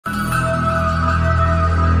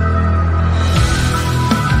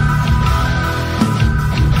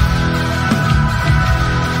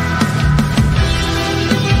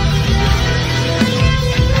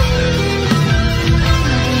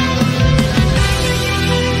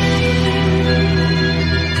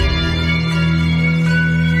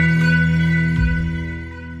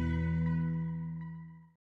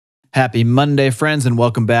Happy Monday, friends, and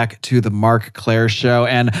welcome back to the Marc Claire Show.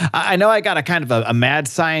 And I know I got a kind of a mad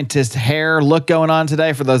scientist hair look going on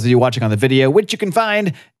today for those of you watching on the video, which you can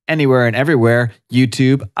find anywhere and everywhere.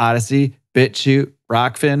 YouTube, Odyssey, BitChute,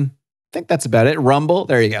 Rockfin. I think that's about it. Rumble.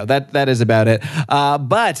 There you go. That is about it.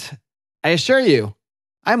 But I assure you,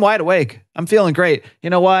 I'm wide awake. I'm feeling great. You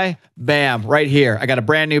know why? Bam, right here. I got a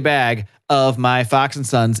brand new bag of my Fox &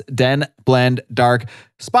 Sons Den Blend Dark.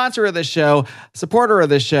 Sponsor of this show, supporter of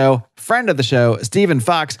this show, friend of the show, Stephen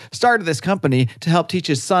Fox started this company to help teach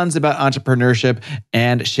his sons about entrepreneurship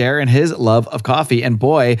and share in his love of coffee. And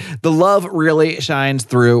boy, the love really shines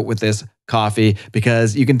through with this coffee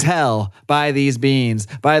because you can tell by these beans,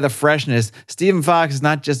 by the freshness. Stephen Fox is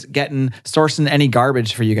not just sourcing any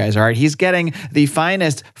garbage for you guys, all right? He's getting the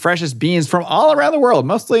finest, freshest beans from all around the world,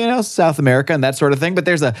 mostly, South America and that sort of thing. But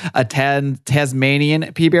there's a Tasmanian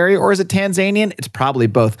peaberry, or is it Tanzanian? It's probably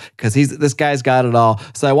both because this guy's got it all.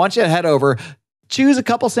 So I want you to head over, choose a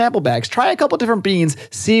couple sample bags, try a couple different beans,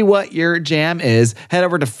 see what your jam is. Head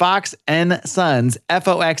over to Fox & Sons,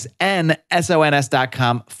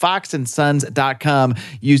 FOXNSONS.com, foxandsons.com.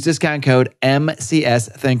 Use discount code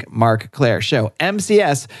MCS, think Marc Claire Show.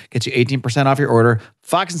 MCS gets you 18% off your order,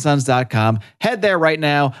 foxandsons.com. Head there right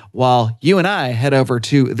now while you and I head over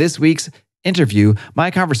to this week's interview,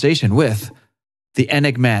 my conversation with the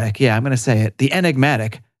enigmatic, I'm going to say it, the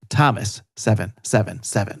enigmatic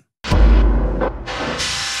Thomas777.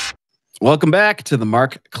 Welcome back to the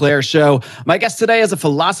Marc Claire Show. My guest today is a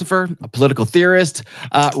philosopher, a political theorist,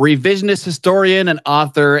 revisionist historian, and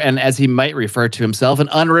author, and as he might refer to himself, an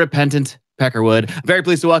unrepentant peckerwood. I'm very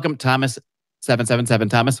pleased to welcome Thomas777.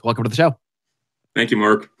 Thomas, welcome to the show. Thank you,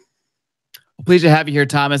 Marc. Pleased to have you here,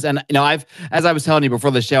 Thomas. And, as I was telling you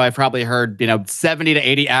before the show, I've probably heard, 70 to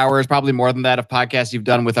 80 hours, probably more than that, of podcasts you've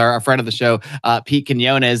done with our friend of the show, Pete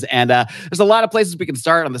Quinones. And there's a lot of places we can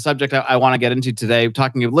start on the subject I want to get into today,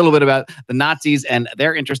 talking a little bit about the Nazis and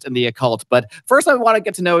their interest in the occult. But first, I want to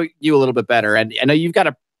get to know you a little bit better. And I know you've got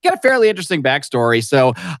a fairly interesting backstory.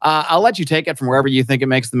 So I'll let you take it from wherever you think it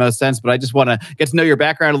makes the most sense. But I just want to get to know your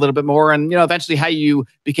background a little bit more and, eventually how you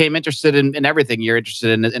became interested in everything you're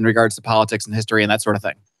interested in regards to politics and history and that sort of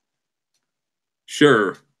thing.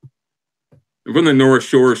 Sure. I'm from the North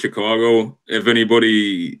Shore of Chicago. If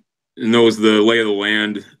anybody knows the lay of the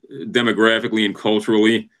land demographically and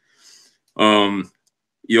culturally,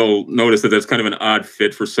 you'll notice that that's kind of an odd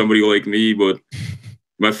fit for somebody like me. But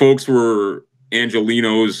my folks were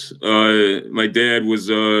Angelinos. My dad was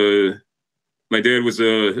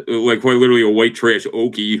like quite literally a white trash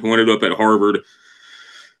Okie who ended up at Harvard,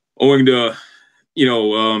 owing to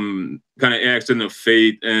kind of accident of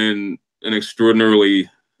fate and an extraordinarily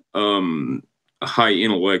high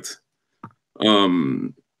intellect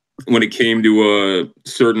when it came to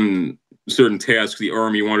certain tasks the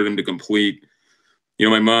Army wanted him to complete.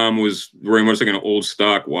 My mom was very much like an old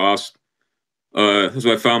stock wasp.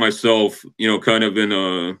 So I found myself, kind of in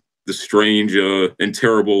the strange and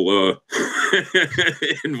terrible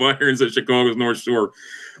environs of Chicago's North Shore,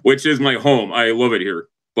 which is my home. I love it here,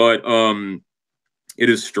 but it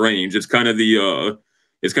is strange. It's kind of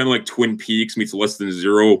it's kind of like Twin Peaks meets Less Than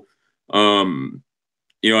Zero. I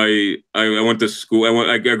went to school.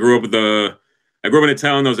 I grew up in a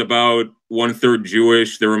town that was about 1/3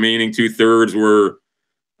 Jewish. The remaining 2/3 were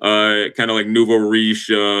kind of like nouveau riche.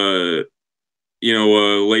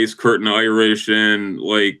 Lace curtain Irish and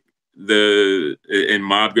and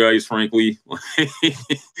mob guys, frankly.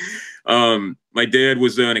 My dad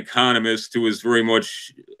was an economist who was very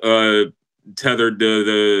much tethered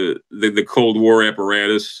to the Cold War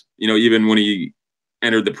apparatus, even when he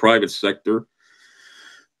entered the private sector.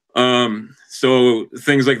 So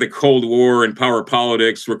things like the Cold War and power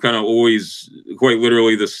politics were kind of always quite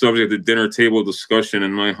literally the subject of dinner table discussion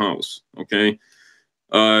in my house. Okay.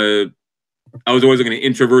 I was always like an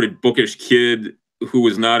introverted, bookish kid who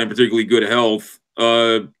was not in particularly good health.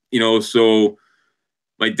 So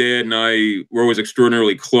my dad and I were always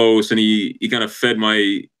extraordinarily close, and he kind of fed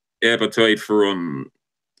my appetite for,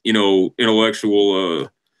 intellectual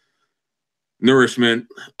nourishment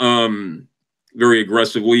very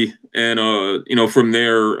aggressively. And, from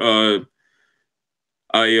there,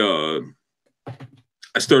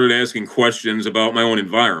 I started asking questions about my own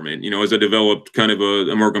environment, as I developed kind of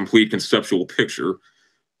a more complete conceptual picture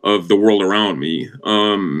of the world around me.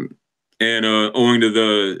 And owing to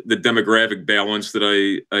the demographic balance that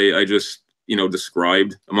I just,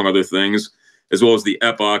 described, among other things, as well as the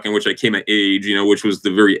epoch in which I came of age, which was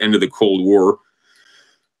the very end of the Cold War,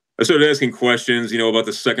 I started asking questions, about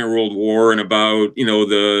the Second World War and about,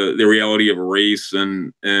 the reality of race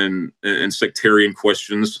and sectarian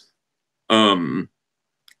questions.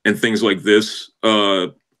 and things like this.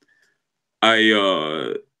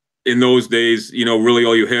 In those days, really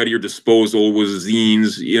all you had at your disposal was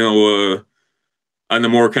zines, on the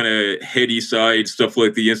more kind of heady side, stuff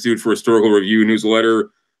like the Institute for Historical Review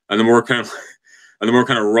newsletter, on the more kind of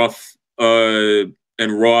rough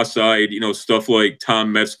and raw side, stuff like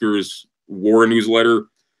Tom Metzger's war newsletter.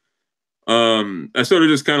 I started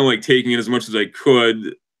just kind of like taking it as much as I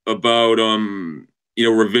could about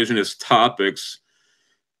revisionist topics.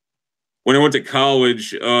 When I went to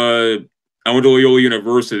college, I went to Loyola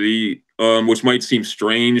University, which might seem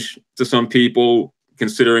strange to some people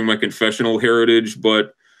considering my confessional heritage,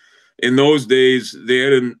 but in those days, they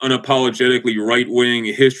had an unapologetically right-wing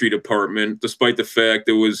history department, despite the fact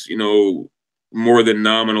it was, more than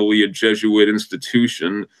nominally a Jesuit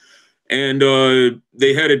institution. And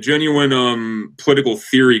they had a genuine political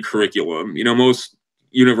theory curriculum. Most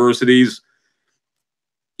universities,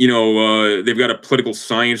 they've got a political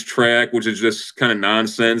science track, which is just kind of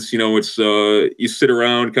nonsense. It's you sit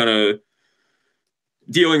around kind of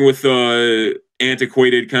dealing with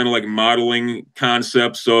antiquated kind of like modeling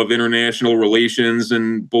concepts of international relations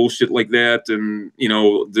and bullshit like that. And,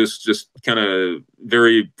 this just kind of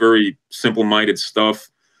very, very simple-minded stuff.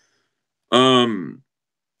 And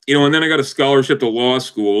then I got a scholarship to law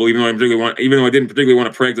school, even though I didn't particularly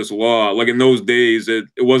want to practice law. Like in those days, it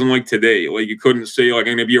wasn't like today. Like you couldn't say like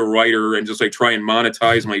I'm going to be a writer and just like try and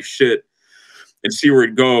monetize my shit and see where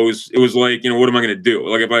it goes. It was like, what am I going to do?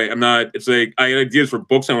 Like it's like I had ideas for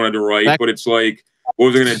books I wanted to write, but it's like, what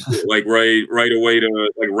was I going to do? Like right away to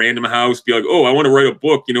like Random House, be like, oh, I want to write a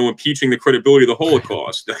book, impeaching the credibility of the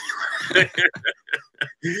Holocaust.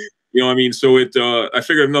 So I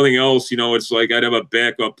figured if nothing else, it's like I'd have a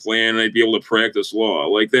backup plan and I'd be able to practice law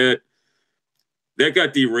like that. That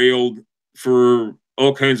got derailed for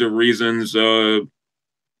all kinds of reasons. During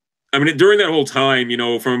that whole time,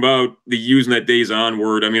 from about the Usenet days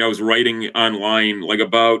onward, I was writing online like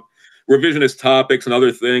about revisionist topics and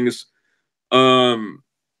other things. Without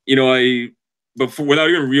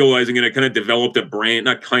even realizing it, I kind of developed a brand.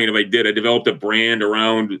 Not kind of, I did. I developed a brand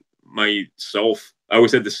around myself. I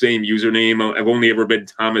always had the same username. I've only ever been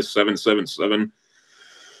Thomas777.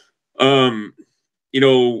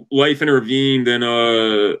 Life intervened, and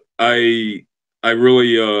I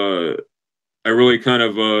really kind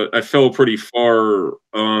of I fell pretty far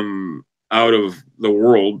out of the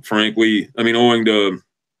world, frankly. Owing to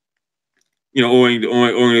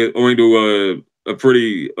a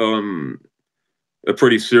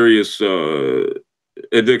pretty serious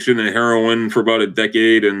addiction to heroin for about a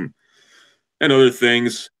decade and other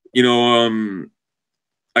things. I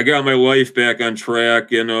got my life back on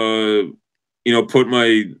track and put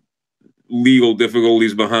my legal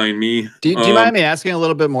difficulties behind me. Do you mind me asking a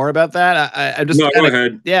little bit more about that? I'm just go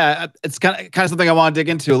ahead. Yeah, it's kind of something I want to dig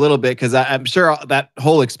into a little bit because I'm sure that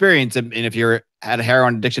whole experience, and if you had a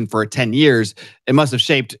heroin addiction for 10 years, it must have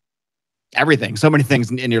shaped everything, so many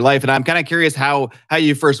things in your life. And I'm kind of curious how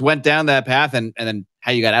you first went down that path and then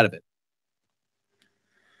how you got out of it.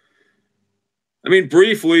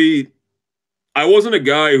 Briefly, I wasn't a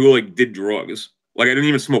guy who like did drugs. Like I didn't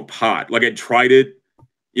even smoke pot. Like I tried it,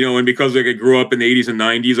 and because like I grew up in the 80s and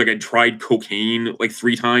 90s, like I tried cocaine like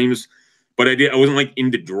 3 times, but I wasn't like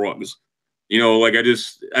into drugs. Like I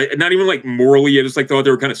not even like morally, I just like thought they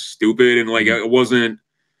were kind of stupid and like I wasn't,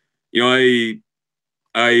 I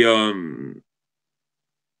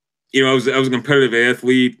was a competitive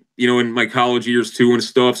athlete, in my college years too and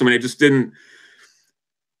stuff. So I just didn't.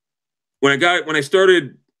 When I got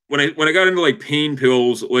into like pain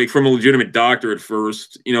pills, like from a legitimate doctor at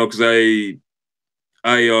first, because I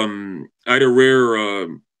had a rare,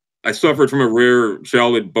 I suffered from a rare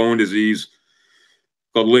childhood bone disease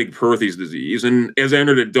called Legg-Perthes disease, and as I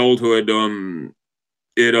entered adulthood, I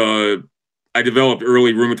developed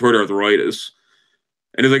early rheumatoid arthritis.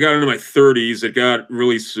 And as I got into my 30s, it got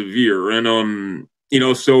really severe. And,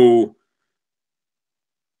 so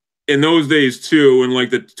in those days too, in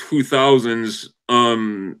like the 2000s,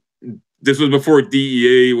 this was before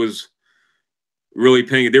DEA was really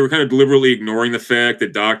paying. They were kind of deliberately ignoring the fact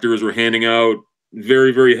that doctors were handing out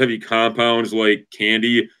very, very heavy compounds like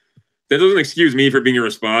candy. That doesn't excuse me for being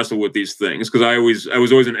irresponsible with these things, because I was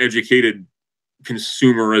always an educated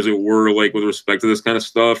consumer, as it were, like with respect to this kind of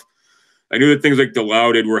stuff. I knew that things like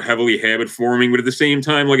Dilaudid were heavily habit forming, but at the same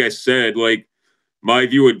time, like I said, like my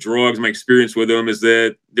view of drugs, my experience with them is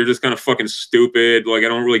that they're just kind of fucking stupid. Like I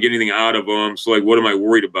don't really get anything out of them. So like, what am I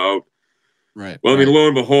worried about? Right. Well, lo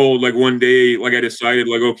and behold, like one day, like I decided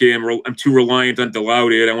like, okay, I'm too reliant on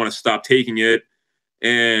Dilaudid. I want to stop taking it.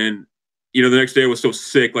 And, the next day I was so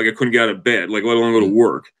sick, like I couldn't get out of bed, like let alone go to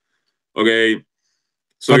work. Okay.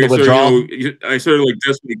 So from the withdrawal? I started like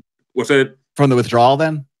desperately. What's that? From the withdrawal,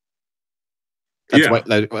 then? That's Yeah,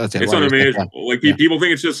 that's it's what you're saying. unimaginable. Like Yeah. people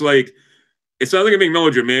think it's just like, it's not like I'm being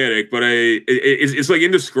melodramatic, but it's like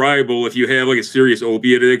indescribable if you have like a serious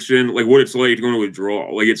opiate addiction, like what it's like to go into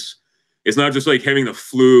withdrawal. Like it's not just like having the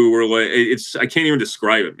flu or like I can't even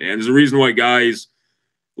describe it, man. There's a reason why guys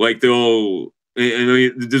like there's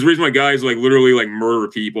a reason why guys like literally like murder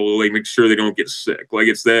people to like make sure they don't get sick. Like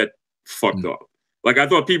it's that fucked up. Like I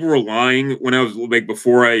thought people were lying when I was like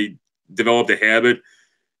before I developed a habit.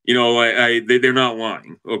 You know, they're not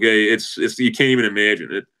lying. Okay, it's you can't even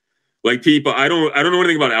imagine it. Like people, I don't know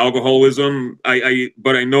anything about alcoholism.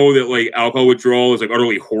 But I know that like alcohol withdrawal is like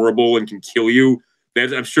utterly horrible and can kill you.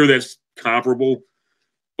 I'm sure that's comparable.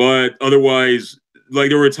 But otherwise, like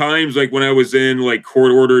there were times like when I was in like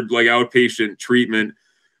court ordered like outpatient treatment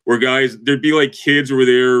where guys, there'd be like kids over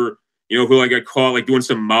there, you know, who like got caught like doing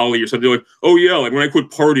some Molly or something. They're like, oh yeah, like when I quit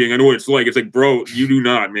partying, I know what it's like. It's like, bro, you do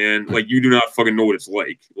not, man. Like you do not fucking know what it's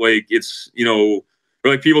like. Like it's, you know,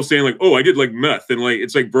 or like people saying like, oh, I did like meth. And like,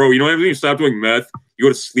 it's like, bro, you know, everything you stop doing meth, you go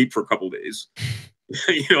to sleep for a couple days.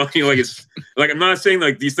 You know, I mean, like it's like, I'm not saying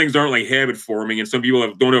like these things aren't like habit forming and some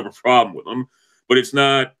people don't have a problem with them, but it's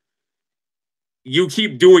not, you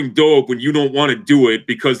keep doing dope when you don't want to do it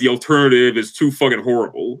because the alternative is too fucking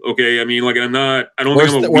horrible. Okay. I mean, like I don't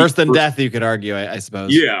worse, think I'm worse than death, you could argue, I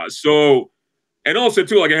suppose. Yeah. So, and also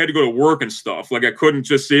too, like I had to go to work and stuff. Like I couldn't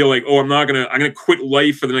just say like, oh, I'm gonna quit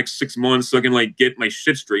life for the next 6 months so I can like get my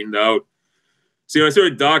shit straightened out. So, you know, I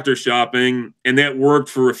started doctor shopping and that worked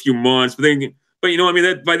for a few months, but you know, I mean,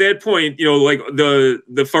 that by that point, you know, like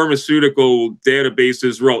the pharmaceutical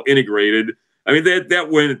databases were all integrated. I mean, that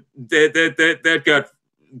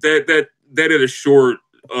had a short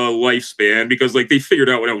lifespan because like they figured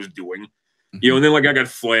out what I was doing, you know, and then like I got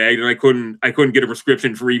flagged and I couldn't get a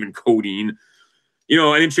prescription for even codeine, you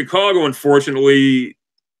know, and in Chicago, unfortunately,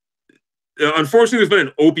 there's been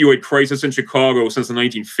an opioid crisis in Chicago since the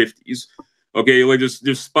 1950s. Okay, like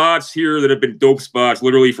there's spots here that have been dope spots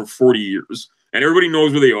literally for 40 years, and everybody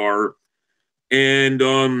knows where they are.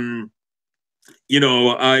 And you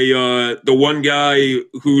know, the one guy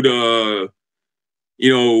who'd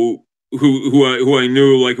you know, who I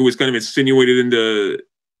knew, like who was kind of insinuated into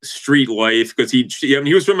street life because I mean,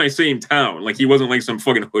 he was from my same town. Like he wasn't like some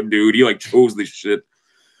fucking hood dude. He like chose this shit.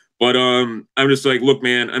 But I'm just like, look,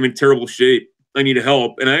 man, I'm in terrible shape. I need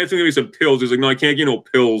help. And I had to give me some pills. He's like, no, I can't get no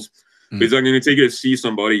pills. Because I'm going to take you to see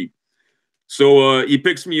somebody. So he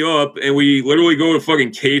picks me up and we literally go to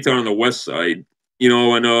fucking K-Town on the west side, you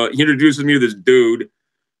know, and he introduces me to this dude,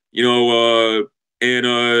 you know, and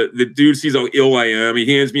the dude sees how ill I am.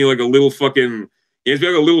 He hands me like a little foil.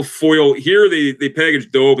 Here they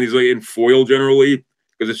package dope and he's like in foil generally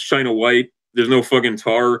because it's China white. There's no fucking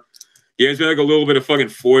tar. He hands me like a little bit of fucking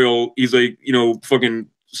foil. He's like, you know, fucking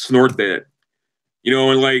snort that. You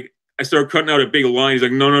know, and like I start cutting out a big line. He's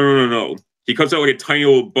like, no. He cuts out like a tiny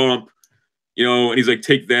little bump, you know, and he's like,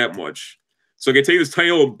 take that much. So I can take this tiny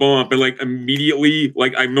little bump and like immediately,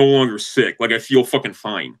 like I'm no longer sick. Like I feel fucking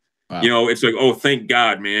fine. Wow. You know, it's like, oh, thank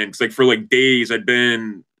God, man. Because like for like days I'd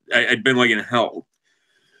been like in hell.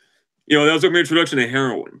 You know, that was like my introduction to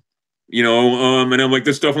heroin. You know, and I'm like,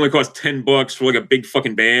 this stuff only costs $10 for like a big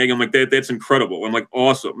fucking bag. I'm like, that's incredible. I'm like,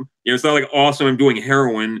 awesome. You know, it's not like awesome I'm doing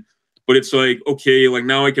heroin, but it's like, okay, like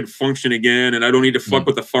now I can function again and I don't need to fuck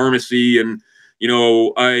with the pharmacy and, you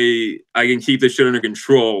know, I can keep this shit under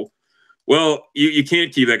control. Well, you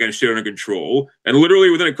can't keep that kind of shit under control. And literally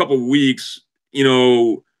within a couple of weeks, you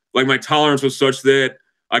know, like my tolerance was such that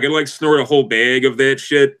I could like snort a whole bag of that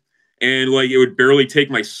shit and like it would barely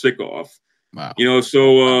take my sick off. Wow. You know,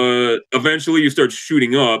 so eventually you start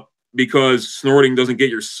shooting up because snorting doesn't get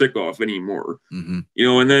your sick off anymore. You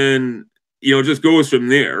know, and then, you know, it just goes from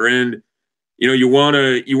there. And, you know, you want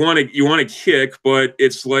to kick, but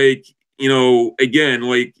it's like, you know, again,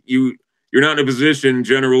 like you're not in a position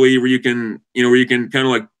generally where you can kind of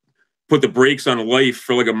like put the brakes on life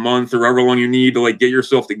for like a month or however long you need to like get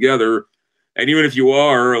yourself together. And even if you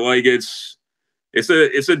are, like it's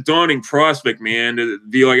a daunting prospect, man, to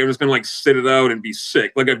be like, I'm just gonna like sit it out and be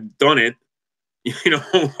sick. Like I've done it. You know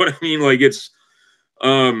what I mean? Like it's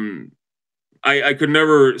I could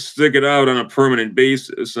never stick it out on a permanent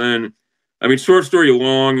basis. And I mean, short story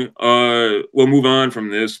long, we'll move on from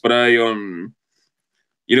this, but I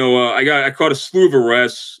caught a slew of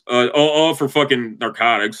arrests, all for fucking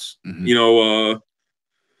narcotics. You know,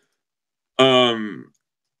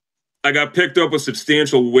 I got picked up with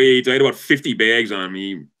substantial weight. I had about 50 bags on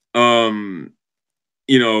me.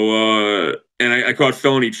 You know, and I caught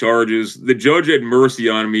felony charges. The judge had mercy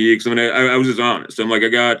on me because I was just honest. I'm like, I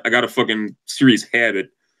got a fucking serious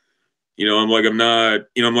habit. You know, I'm like, I'm not,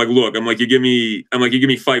 you know, I'm like, look, you give me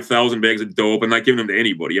 5,000 bags of dope. I'm not giving them to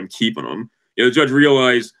anybody. I'm keeping them. You know, the judge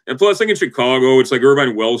realized, and plus, like in Chicago, it's like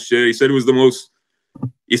Irvine Welsh shit. He said it was the most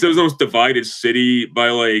divided city by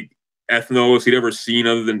like ethnos he'd ever seen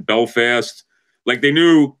other than Belfast. Like they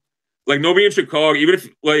knew, like nobody in Chicago, even if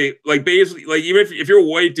like basically, like even if you're a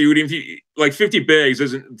white dude, if you like 50 bags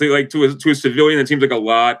isn't like to a civilian, it seems like a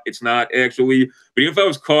lot. It's not actually. But even if I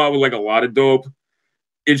was caught with like a lot of dope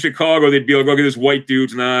in Chicago, they'd be like, okay, this white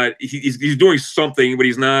dude's not, he's doing something, but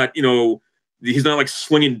he's not, you know, he's not like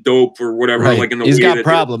slinging dope or whatever. Right. Like in the he's way got that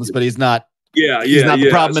problems, but he's not. Yeah, he's not the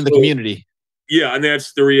problem in the So, community. yeah, and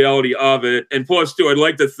that's the reality of it. And plus, too, I'd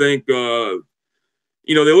like to think,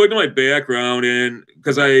 you know, they looked at my background, and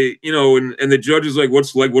because you know, and the judge is like,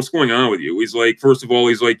 what's going on with you? He's like, first of all,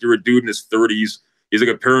 he's like, you're a dude in his 30s. He's like,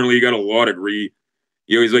 apparently you got a law degree.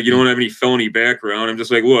 You know, he's like, you don't have any felony background. I'm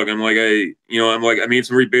just like, look, I'm like, I made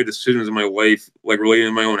some really bad decisions in my life, like relating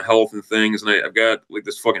to my own health and things, and I've got like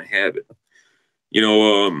this fucking habit, you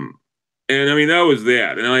know, and I mean, that was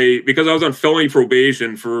that. And because I was on felony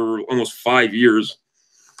probation for almost 5 years,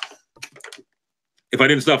 if I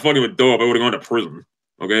didn't stop fucking with dope, I would have gone to prison.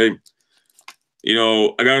 Okay. You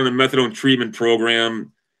know, I got on a methadone treatment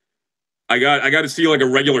program. I got to see like a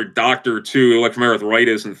regular doctor too, like for my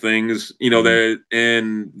arthritis and things, you know,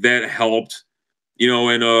 that helped, you know,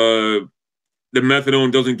 and the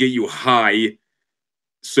methadone doesn't get you high.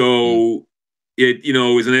 So it, you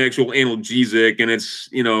know, is an actual analgesic, and it's,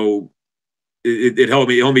 you know, it helped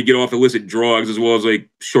me get off illicit drugs, as well as like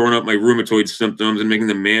shoring up my rheumatoid symptoms and making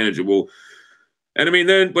them manageable. And I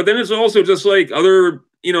mean, but then it's also just like other,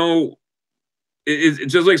 you know,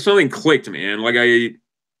 it's just like something clicked, man. Like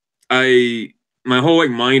my whole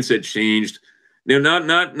like mindset changed. You know,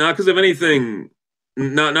 not because of anything,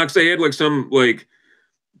 not because I had like some like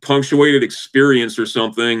punctuated experience or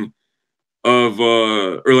something of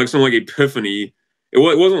or like some like epiphany. It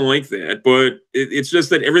wasn't like that, but it's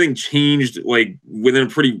just that everything changed like within a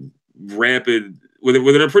pretty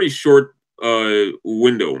within a pretty short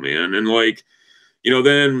window, man. And like, you know,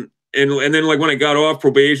 then and then like when I got off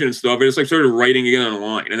probation and stuff, I just like started writing again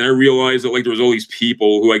online, and then I realized that like there was all these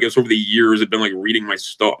people who I guess over the years had been like reading my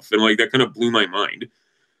stuff, and like that kind of blew my mind,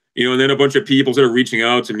 you know. And then a bunch of people started reaching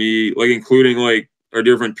out to me, like including like our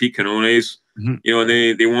dear friend Pete Canones, you know, and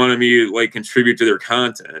they wanted me to like contribute to their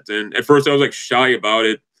content. And at first I was like shy about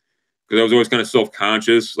it because I was always kind of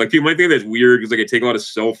self-conscious. Like people might think that's weird because like I take a lot of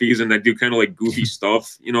selfies and I do kind of like goofy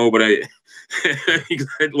stuff, you know, but I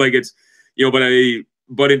like it's, you know,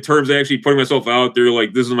 but in terms of actually putting myself out there,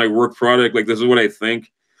 like this is my work product, like this is what I think.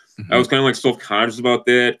 I was kind of like self-conscious about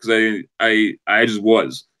that because I just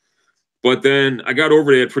was. But then I got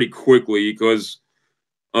over that pretty quickly because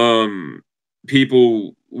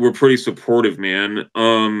people were pretty supportive, man.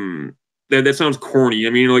 That sounds corny. I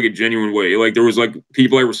mean, in like a genuine way. Like there was like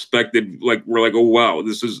people I respected, like were like, oh wow,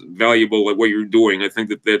 this is valuable. Like what you're doing. I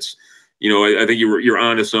think that's, you know, I think you're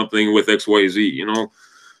onto something with XYZ. You know,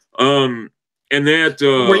 and that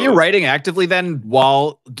were you writing actively then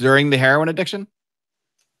while during the heroin addiction?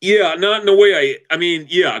 Yeah, not in the way I mean,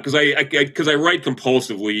 yeah, because I write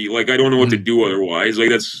compulsively. Like I don't know what to do otherwise. Like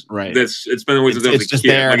that's right. It's been the way since I was a just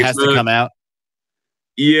kid. there. Like, it has to come out.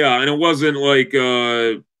 Yeah, and it wasn't like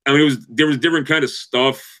I mean, there was different kind of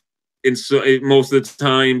stuff in most of the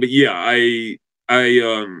time, but yeah, I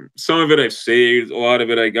some of it I've saved, a lot of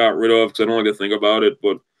it I got rid of because I don't like to think about it.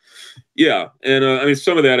 But yeah, and I mean,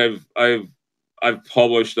 some of that I've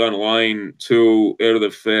published online too, out of the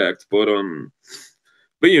fact, but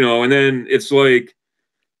you know, and then it's like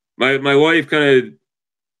my life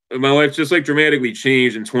just like dramatically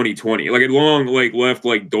changed in 2020. Like I'd long like left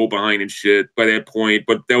like dope behind and shit by that point,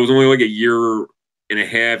 but that was only like a year and a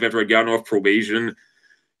half after I'd gotten off probation.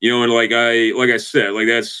 You know, and like I said, like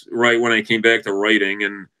that's right when I came back to writing,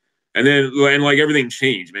 and then like everything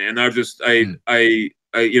changed, man. I just you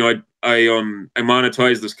know I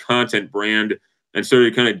monetized this content brand and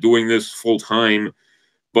started kind of doing this full time.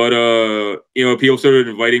 But you know, people started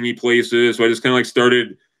inviting me places, so I just kind of like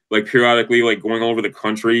started like periodically like going all over the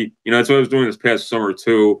country. You know, that's what I was doing this past summer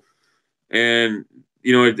too. And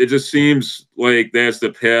you know, it just seems like that's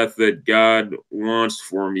the path that God wants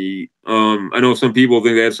for me. I know some people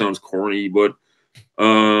think that sounds corny, but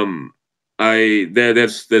that's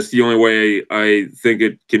the only way I think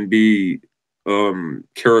it can be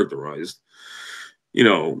characterized. You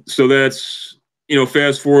know, so that's, you know,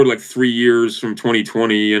 fast forward like 3 years from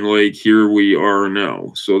 2020, and like here we are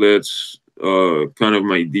now. So that's kind of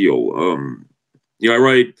my deal. You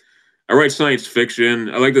know, I I write science fiction.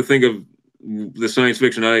 I like to think of the science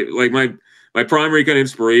fiction. I like my primary kind of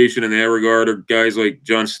inspiration in that regard are guys like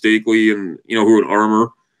John Stakely and who wrote Armor,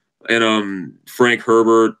 and Frank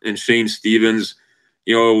Herbert and Shane Stevens.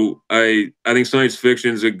 I think science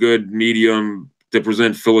fiction is a good medium to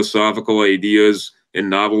present philosophical ideas in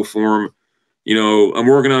novel form. I'm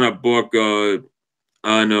working on a book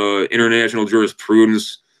on international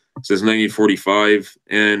jurisprudence since 1945,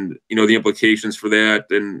 and the implications for that,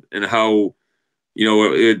 and how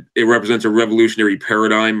it represents a revolutionary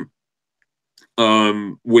paradigm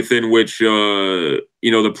within which the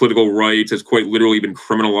political right has quite literally been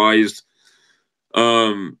criminalized.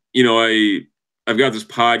 I've got this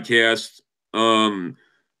podcast. I've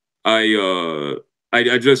got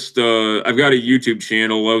a YouTube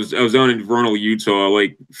channel. I was down in Vernal, Utah,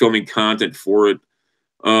 like filming content for it.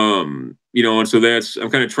 And so I'm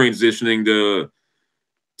kind of transitioning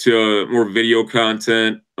to more video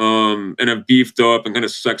content. And I've beefed up and kind of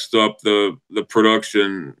sexed up the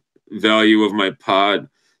production value of my pod.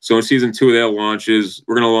 So when season 2 of that launches,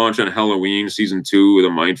 we're going to launch on Halloween, season 2 with a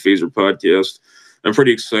Mind Phaser podcast. I'm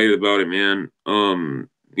pretty excited about it, man. And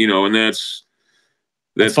that's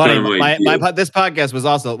funny. Kind of This podcast was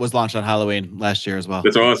launched on Halloween last year as well.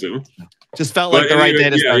 That's awesome. Just felt like the right day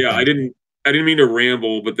to start. Yeah, I didn't mean to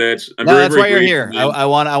ramble, but that's why you're here. I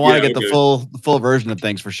want to get the full version of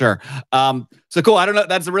things for sure. So cool. I don't know.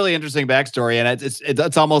 That's a really interesting backstory, and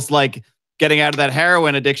it's almost like getting out of that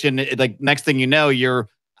heroin addiction. Like next thing you know, you're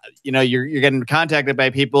getting contacted by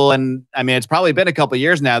people, and I mean, it's probably been a couple of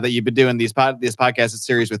years now that you've been doing this podcast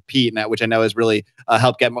series with Pete, which I know has really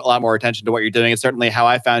helped get a lot more attention to what you're doing. It's certainly how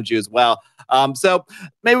I found you as well. So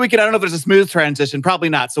maybe we can, I don't know if there's a smooth transition, probably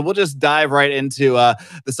not. So we'll just dive right into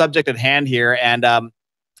the subject at hand here. And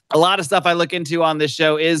a lot of stuff I look into on this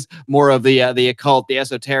show is more of the occult, the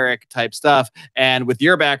esoteric type stuff. And with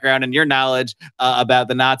your background and your knowledge about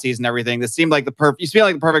the Nazis and everything, this seemed like the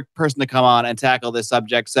perfect person to come on and tackle this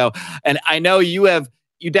subject. So, and I know you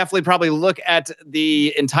definitely probably look at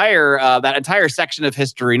the entire that entire section of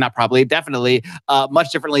history, not probably, definitely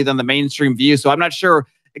much differently than the mainstream view. So I'm not sure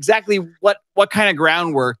exactly what kind of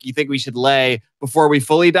groundwork you think we should lay before we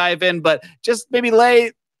fully dive in, but just maybe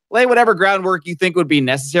lay whatever groundwork you think would be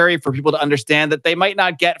necessary for people to understand that they might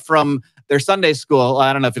not get from their Sunday school.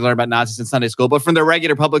 I don't know if you learn about Nazis in Sunday school, but from their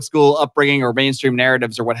regular public school upbringing or mainstream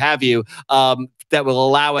narratives or what have you, that will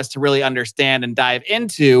allow us to really understand and dive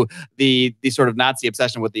into the sort of Nazi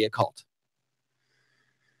obsession with the occult.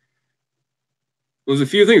 There's a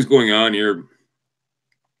few things going on here.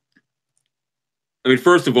 I mean,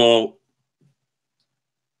 first of all,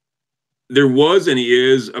 there was and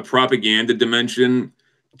is a propaganda dimension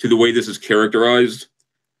to the way this is characterized.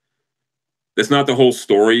 That's not the whole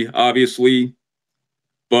story, obviously,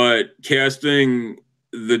 but casting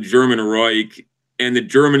the German Reich and the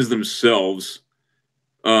Germans themselves,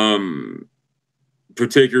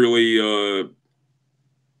 particularly,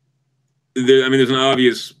 there's an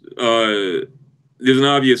obvious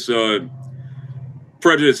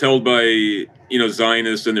prejudice held by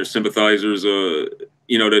Zionists and their sympathizers, that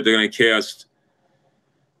they're going to cast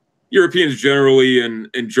Europeans generally and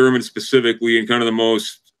Germans specifically in kind of the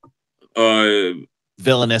most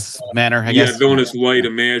villainous manner, I guess. Yeah, villainous light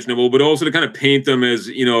imaginable, but also to kind of paint them as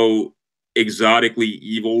exotically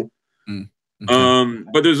evil. Okay.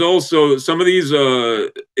 But there's also some of these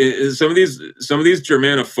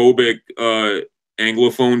Germanophobic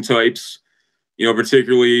Anglophone types,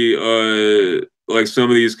 particularly like some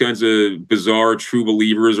of these kinds of bizarre true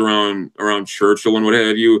believers around Churchill and what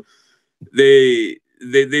have you. They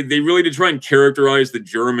really did try and characterize the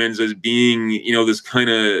Germans as being, this kind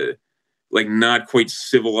of like not quite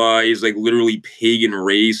civilized, like literally pagan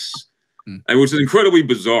race, which is incredibly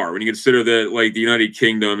bizarre when you consider that like the United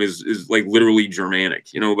Kingdom is like literally Germanic,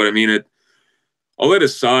 But I mean, all that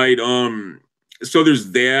aside, so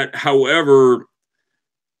there's that. However,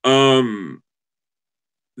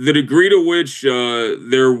 the degree to which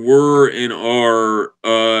there were and are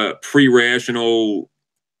pre-rational,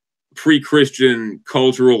 pre-Christian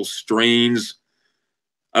cultural strains,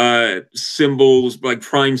 symbols, like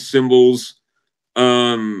prime symbols,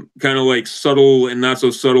 kind of like subtle and not so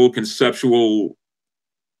subtle conceptual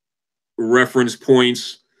reference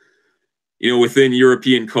points, within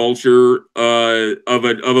European culture of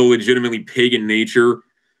a legitimately pagan nature.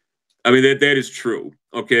 I mean, that is true,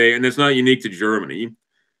 okay, and that's not unique to Germany.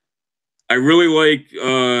 I really like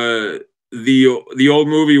the old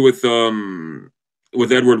movie with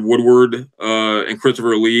Edward Woodward and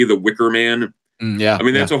Christopher Lee, The Wicker Man. Yeah, I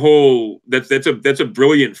mean that's a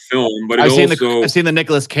brilliant film, but I've seen the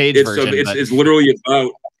Nicolas Cage version. It's literally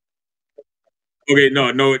about. Okay,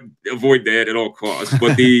 no, avoid that at all costs.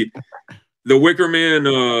 But the Wicker Man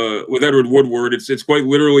with Edward Woodward, it's quite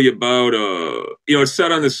literally about it's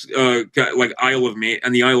set on this like Isle of Man,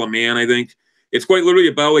 on the Isle of Man, I think. It's quite literally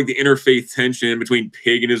about like the interfaith tension between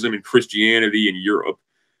paganism and Christianity in Europe.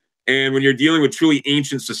 And when you're dealing with truly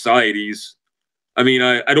ancient societies, I mean,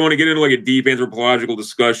 I don't want to get into like a deep anthropological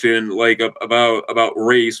discussion like about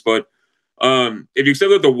race, but if you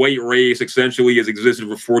accept that the white race essentially has existed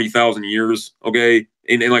for 40,000 years, okay,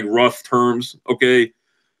 in like rough terms, okay,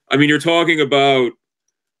 I mean, you're talking about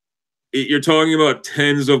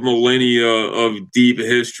tens of millennia of deep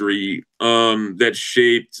history that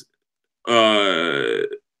shaped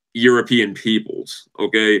European peoples,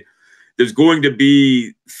 okay? There's going to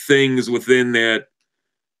be things within that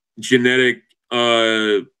genetic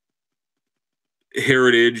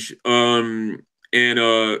heritage and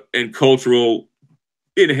cultural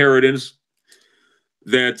inheritance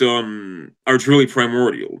that are truly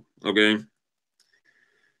primordial, okay?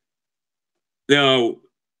 Now,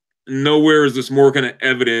 nowhere is this more kind of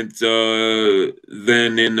evident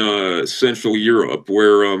than in Central Europe,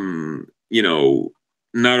 where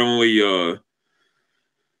not only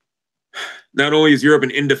is Europe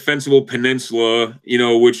an indefensible peninsula,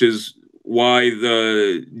 which is why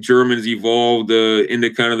the Germans evolved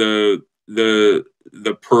into kind of the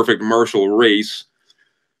perfect martial race,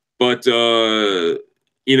 but the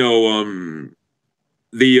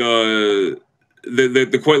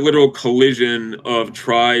quite literal collision of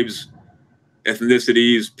tribes,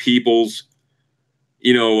 ethnicities, peoples,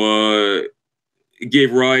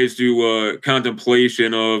 gave rise to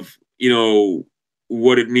contemplation of,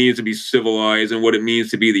 what it means to be civilized and what it means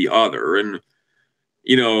to be the other. And,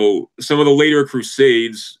 some of the later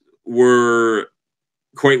crusades were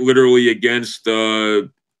quite literally against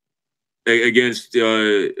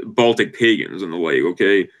Baltic pagans and the like,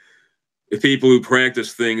 okay? People who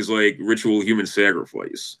practice things like ritual human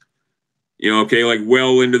sacrifice. Okay, like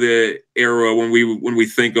well into the era when we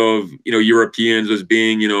think of Europeans as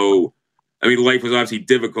being I mean, life was obviously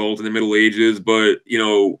difficult in the Middle Ages, but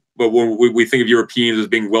when we think of Europeans as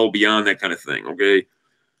being well beyond that kind of thing, okay.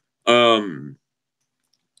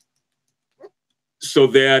 So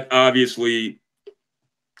that obviously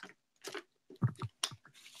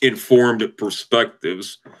informed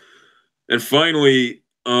perspectives, and finally,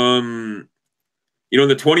 in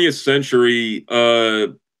the 20th century,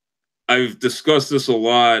 I've discussed this a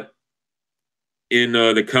lot in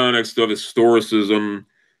the context of historicism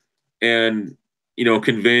and,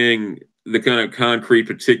 conveying the kind of concrete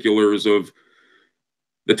particulars of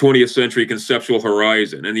the 20th century conceptual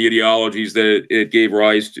horizon and the ideologies that it gave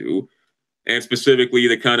rise to, and specifically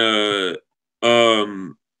the kind of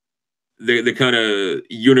the kind of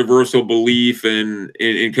universal belief in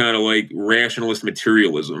kind of like rationalist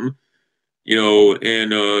materialism, and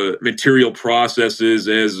material processes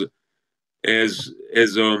as as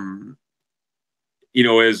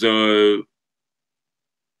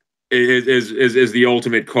the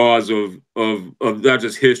ultimate cause of not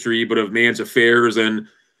just history but of man's affairs, and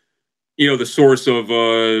the source of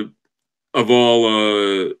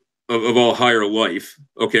all higher life.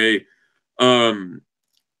 Okay,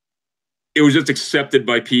 it was just accepted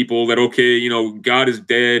by people that okay, God is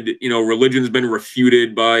dead. Religion's been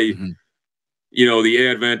refuted by the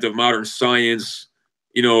advent of modern science.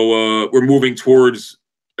 We're moving towards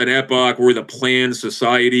an epoch where the planned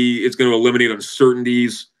society is going to eliminate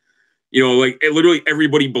uncertainties. Like literally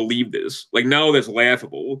everybody believed this. Like now that's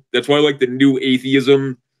laughable. That's why like the new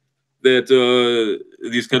atheism that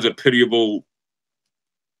these kinds of pitiable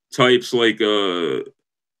types like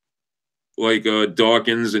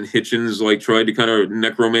Dawkins and Hitchens like tried to kind of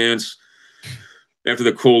necromance after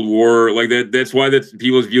the Cold War, like that's why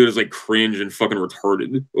people's viewed as like cringe and fucking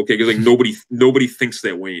retarded. Okay, because like nobody thinks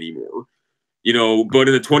that way anymore. But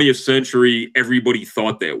in the 20th century, everybody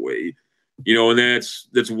thought that way. And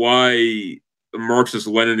that's why Marxist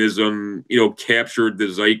Leninism, captured the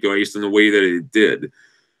zeitgeist in the way that it did.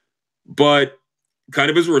 But kind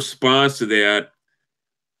of as a response to that,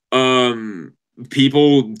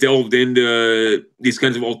 people delved into these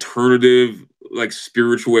kinds of alternative, like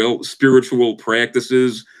spiritual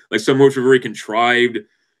practices, like some of which were very contrived,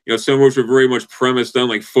 some of which were very much premised on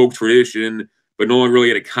like folk tradition, but no one really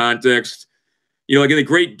had a context. Like in The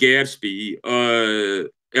Great Gatsby,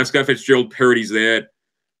 Scott Fitzgerald parodies that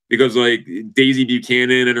because like Daisy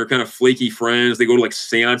Buchanan and her kind of flaky friends, they go to like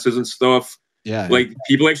seances and stuff. Yeah. Like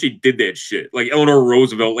people actually did that shit. Like Eleanor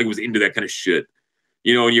Roosevelt like was into that kind of shit.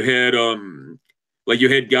 And you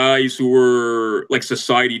had guys who were like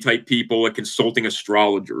society type people, like consulting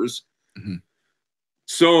astrologers.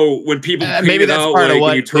 So when people paint maybe it that's out, part of like when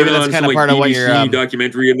what you turn maybe that's on kind some of like part of what you're BBC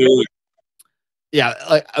documentary and they're like, yeah,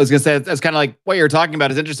 like, I was gonna say that's kind of like what you're talking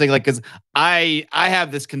about is interesting. Like, because I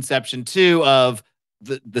have this conception too of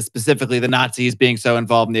the specifically the Nazis being so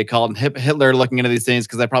involved in the occult and Hitler looking into these things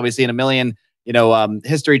because I've probably seen a million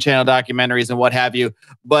History Channel documentaries and what have you.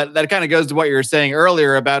 But that kind of goes to what you were saying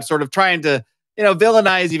earlier about sort of trying to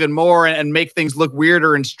villainize even more and make things look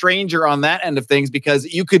weirder and stranger on that end of things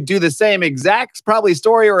because you could do the same exact probably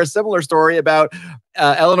story or a similar story about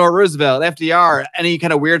Eleanor Roosevelt, FDR, any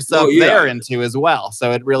kind of weird stuff well, they're yeah. into as well.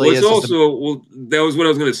 So it Well, really it's is just also well, that was what I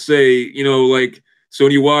was gonna say. You know, like so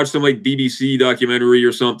when you watch some like BBC documentary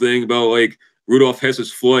or something about like Rudolf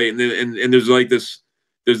Hess's flight, and then and there's like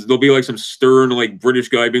there'll be like some stern like British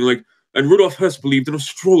guy being like, and Rudolf Hess believed in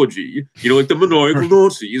astrology. You know, like the maniacal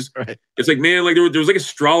Nazis. right. It's like man, like there was like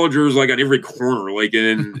astrologers like on every corner, like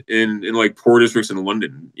in like poor districts in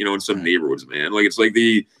London. You know, in some neighborhoods, man. Like it's like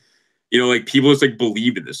like people just like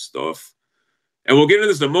believed in this stuff. And we'll get into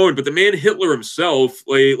this in a moment, but the man Hitler himself,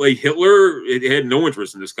 like Hitler, had no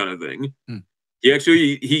interest in this kind of thing. He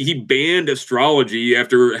actually he banned astrology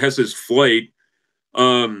after Hess's flight,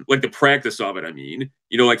 like the practice of it. I mean,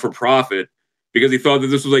 like for profit, because he thought that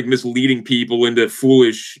this was like misleading people into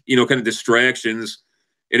foolish, kind of distractions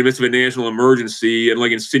in the midst of a national emergency, and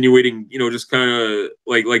like insinuating, just kind of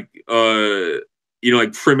like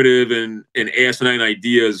primitive and asinine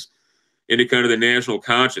ideas into kind of the national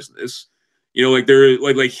consciousness. Like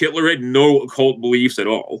Hitler had no occult beliefs at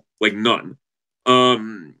all, like none.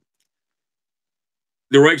 The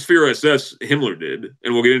Reichsführer SS, Himmler did,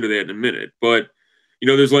 and we'll get into that in a minute. But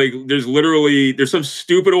there's some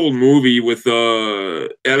stupid old movie with I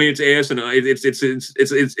mean it's asinine. It's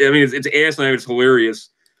asinine. It's hilarious.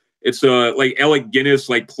 It's like Alec Guinness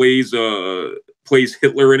like plays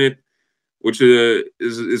Hitler in it, which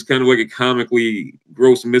is kind of like a comically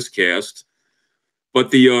gross miscast. But I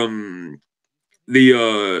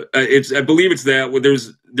believe it's that.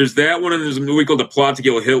 There's that one, and there's a movie called The Plot to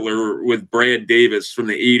Kill Hitler with Brad Davis from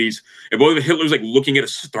the 80s, and both of Hitler's like looking at a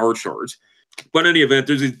star chart. But in any event,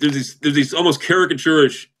 there's these almost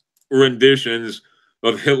caricaturish renditions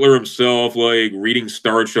of Hitler himself, like reading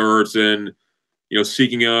star charts and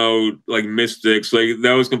seeking out like mystics. Like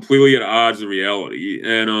that was completely at odds with reality.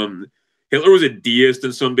 And Hitler was a deist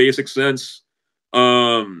in some basic sense.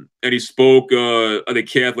 And he spoke of the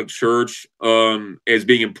Catholic Church as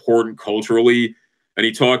being important culturally, and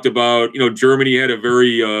he talked about Germany had a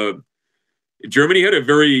very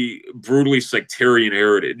brutally sectarian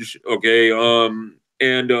heritage. Okay,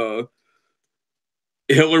 and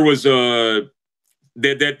Hitler was that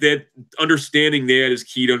understanding that is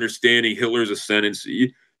key to understanding Hitler's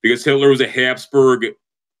ascendancy, because Hitler was a Habsburg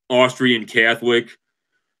Austrian Catholic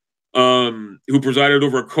who presided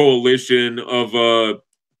over a coalition of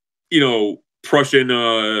Prussian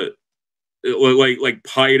like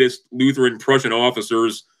pietist Lutheran Prussian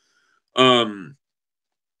officers, and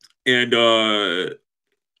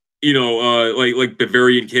like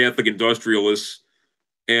Bavarian Catholic industrialists,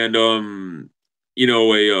 and and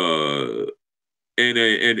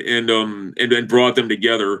brought them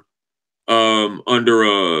together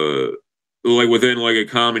under like within like a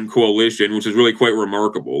common coalition, which is really quite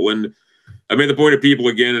remarkable. And I made the point of people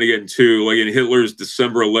again and again too, like in Hitler's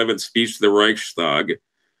December 11th speech to the Reichstag,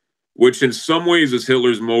 which in some ways is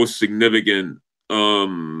Hitler's most significant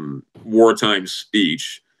wartime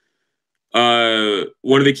speech.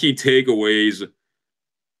 One of the key takeaways,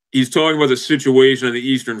 he's talking about the situation on the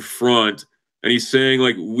Eastern Front, and he's saying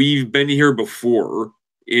like we've been here before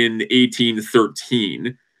in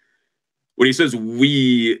 1813. When he says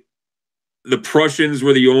we, the Prussians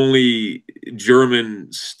were the only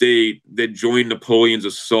German state that joined Napoleon's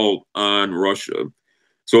assault on Russia.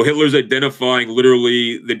 So Hitler's identifying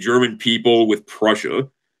literally the German people with Prussia,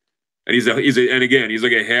 and he's like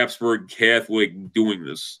a Habsburg Catholic doing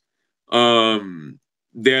this.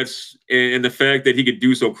 That's and the fact that he could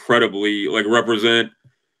do so credibly, like represent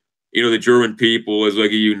the German people as like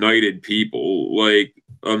a united people, like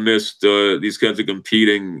amidst these kinds of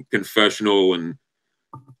competing confessional and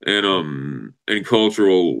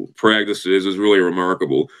cultural practices, is really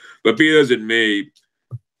remarkable. But be it as it may,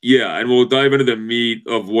 yeah, and we'll dive into the meat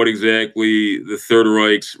of what exactly the Third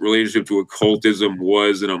Reich's relationship to occultism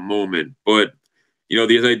was in a moment. But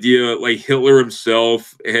this idea, like Hitler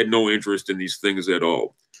himself had no interest in these things at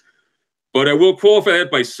all. But I will qualify that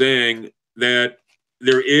by saying that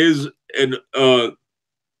there is a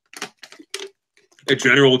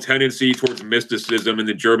general tendency towards mysticism in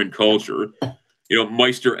the German culture.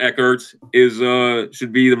 Meister Eckhart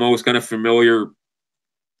should be the most kind of familiar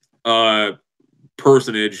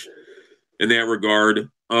personage in that regard.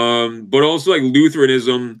 But also like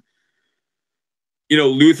Lutheranism, you know,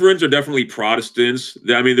 Lutherans are definitely Protestants.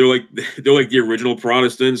 I mean, they're like the original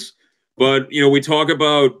Protestants. But you know, we talk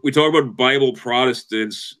about Bible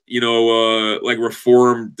Protestants, you know, like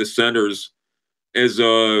Reformed dissenters as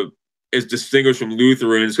distinguished from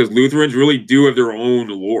Lutherans, because Lutherans really do have their own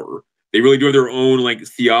lore. They really do have their own like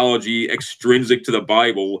theology extrinsic to the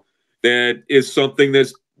Bible that is something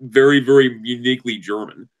that's very, very uniquely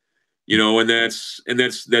German. You know, and that's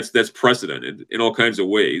precedented in all kinds of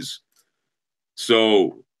ways.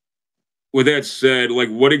 So, with that said, like,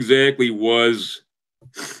 what exactly was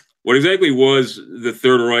the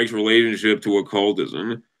Third Reich's relationship to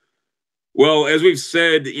occultism? Well, as we've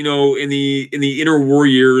said, you know, in the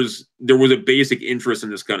interwar years, there was a basic interest in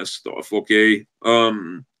this kind of stuff. Okay,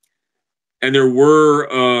 and there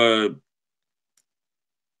were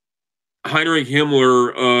Heinrich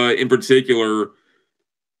Himmler, in particular,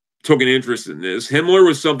 took an interest in this. Himmler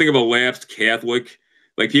was something of a lapsed Catholic.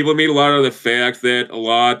 Like, people made a lot of the fact that a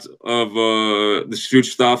lot of the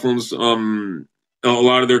Schutzstaffel's, a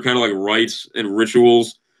lot of their kind of like rites and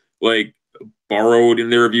rituals, like, borrowed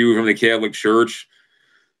in their view from the Catholic Church.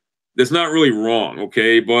 That's not really wrong,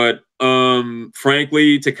 okay? But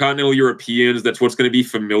frankly, to continental Europeans, that's what's going to be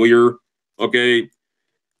familiar, okay?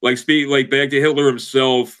 Like back to Hitler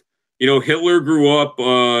himself. You know, Hitler grew up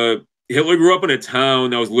in a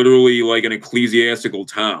town that was literally like an ecclesiastical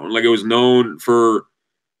town. Like, it was known for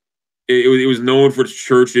its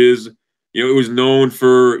churches. You know, it was known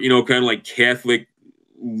for, you know, kind of like Catholic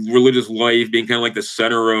religious life being kind of like the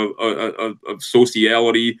center of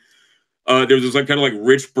sociality. There's this like kind of like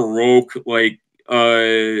rich Baroque like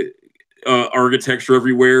architecture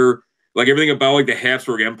everywhere. Like, everything about like the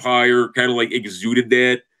Habsburg Empire kind of like exuded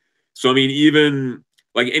that. So I mean, even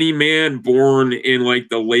like any man born in like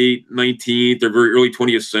the late 19th or very early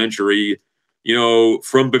 20th century, you know,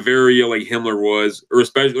 from Bavaria, like Himmler was, or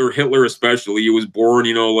Hitler especially, he was born,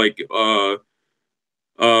 you know, like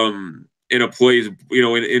in a place, you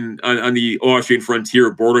know, on the Austrian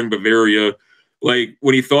frontier bordering Bavaria. Like,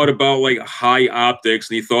 when he thought about like high optics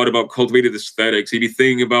and he thought about cultivated aesthetics, he'd be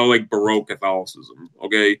thinking about like Baroque Catholicism.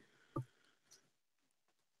 Okay,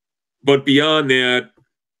 but beyond that,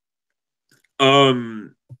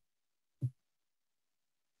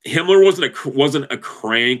 Himmler wasn't a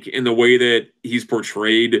crank in the way that he's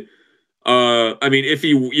portrayed. I mean,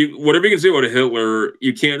 whatever you can say about Hitler,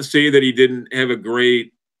 you can't say that he didn't have a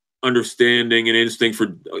great understanding of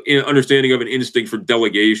an instinct for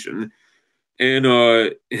delegation. And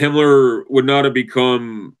Himmler would not have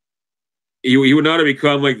become he would not have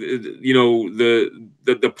become like, you know,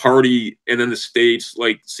 the party and then the state's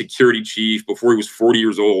like security chief before he was 40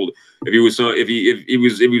 years old. If he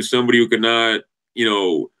was somebody who could not, you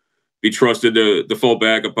know, be trusted to fall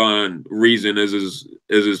back upon reason as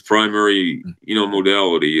his primary, you know,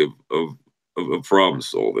 modality of problem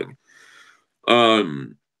solving.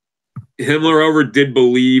 Himmler, however, did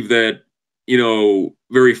believe that, you know,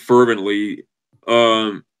 very fervently,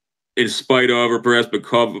 in spite of, or perhaps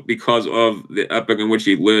because of the epoch in which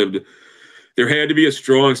he lived, there had to be a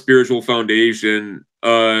strong spiritual foundation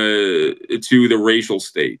to the racial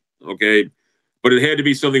state. Okay, but it had to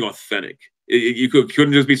be something authentic. You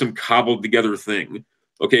couldn't just be some cobbled together thing.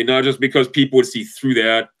 Okay, not just because people would see through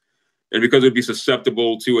that, and because it would be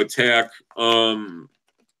susceptible to attack,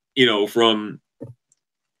 you know, from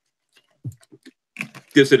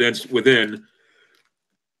dissidents within.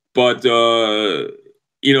 But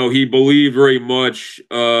you know, he believed very much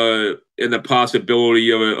in the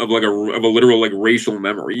possibility of a literal like racial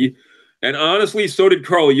memory, and honestly, so did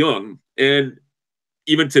Carl Jung. And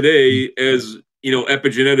even today, as you know,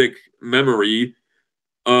 epigenetic memory,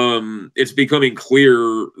 it's becoming clear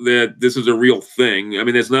that this is a real thing. I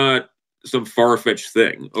mean, it's not some far-fetched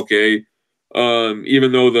thing. Okay,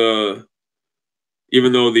 even though the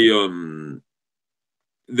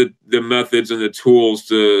methods and the tools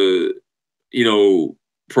to, you know,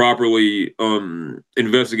 properly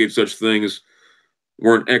investigate such things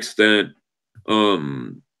weren't extant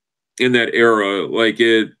in that era. Like,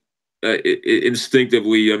 it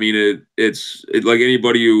instinctively, I mean, it's like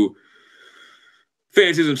anybody who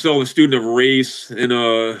fancies himself a student of race and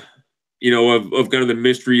you know, of kind of the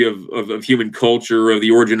mystery of human culture, of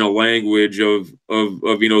the origin of language, of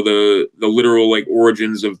you know, the literal like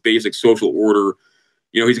origins of basic social order.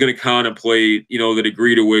 You know, he's going to contemplate, you know, the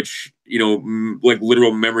degree to which, you know, like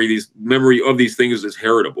literal memory of these things is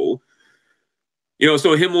heritable. You know,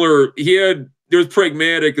 so Himmler, there's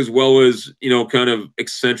pragmatic as well as, you know, kind of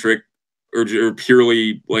eccentric or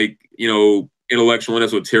purely like, you know, intellectual and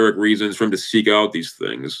esoteric reasons for him to seek out these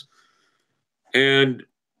things. And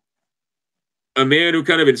a man who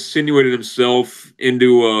kind of insinuated himself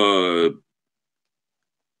into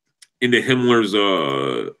Himmler's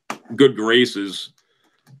good graces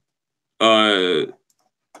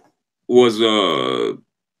was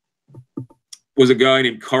a guy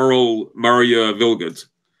named Karl Maria Vilgot.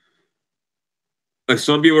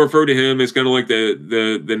 Some people refer to him as kind of like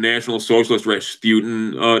the National Socialist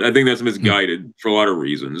Rasputin. I think that's misguided for a lot of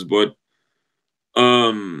reasons, but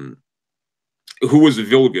who was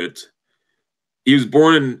Vilgot? He was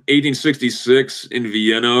born in 1866 in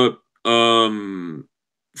Vienna, from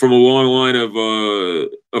a long line of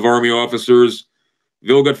army officers.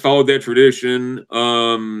 Vilgot followed that tradition.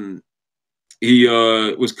 He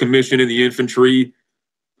was commissioned in the infantry,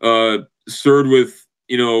 served with,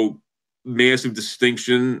 massive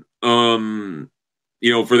distinction, for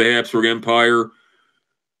the Habsburg Empire.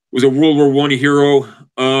 Was a World War I hero.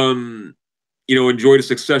 Enjoyed a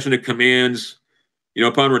succession of commands.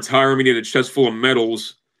 Upon retirement, he had a chest full of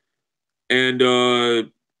medals, and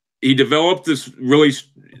he developed this really,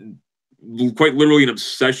 quite literally, an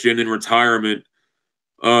obsession in retirement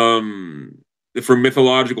for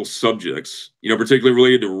mythological subjects. Particularly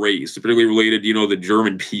related to race, particularly related, the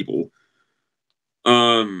German people.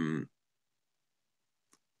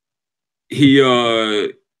 He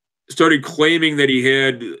started claiming that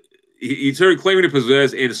he started claiming to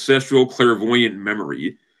possess ancestral clairvoyant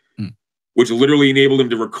memory, which literally enabled him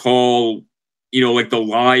to recall, like the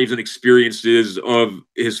lives and experiences of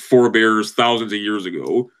his forebears thousands of years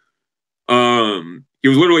ago. He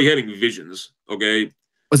was literally having visions. Okay.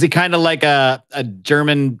 Was he kind of like a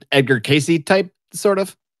German Edgar Cayce type, sort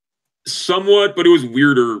of? Somewhat, but it was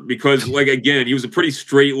weirder because, like, again, he was a pretty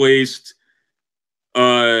straight-laced,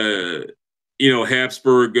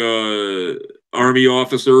 Habsburg army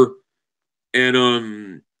officer,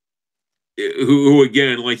 and who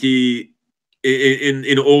again, like, he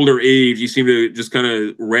in older age, he seemed to just kind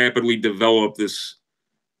of rapidly develop this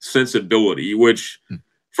sensibility, which,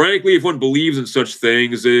 frankly, if one believes in such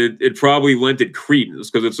things, it probably lent it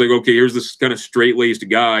credence, because it's like, okay, here's this kind of straight-laced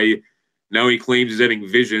guy. Now he claims he's having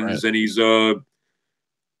visions, right. And he's the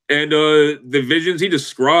visions he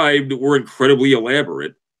described were incredibly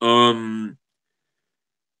elaborate.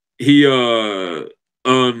 He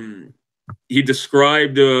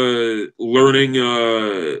described learning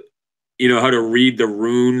how to read the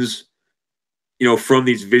runes, from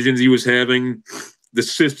these visions he was having, the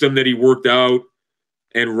system that he worked out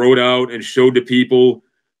and wrote out and showed to people.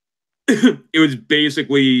 It was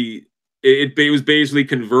basically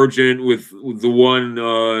convergent with the one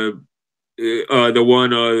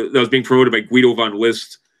that was being promoted by Guido von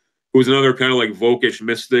List, who was another kind of like Volkish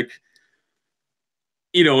mystic.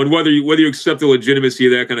 And whether you accept the legitimacy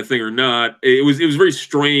of that kind of thing or not, it was very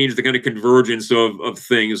strange, the kind of convergence of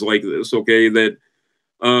things like this. Okay, that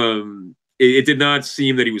it did not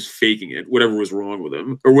seem that he was faking it, whatever was wrong with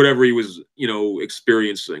him or whatever he was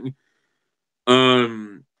experiencing.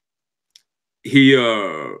 There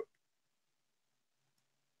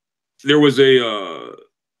was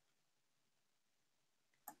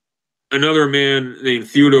another man named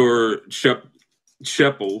Theodor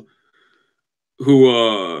Scheppel,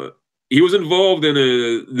 who he was involved in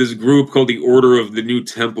this group called the Order of the New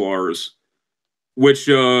Templars, which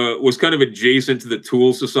was kind of adjacent to the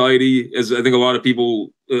Tool Society, as I think a lot of people,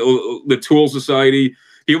 the Tool Society,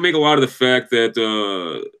 people make a lot of the fact that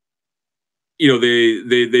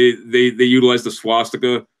they utilize the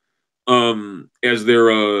swastika as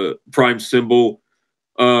their prime symbol,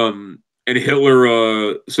 and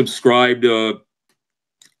Hitler subscribed to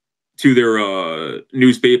their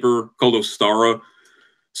newspaper called Ostara.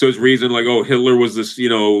 So his reason, like, oh, Hitler was this,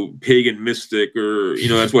 pagan mystic, or,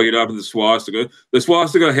 that's why he adopted the swastika. The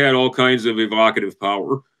swastika had all kinds of evocative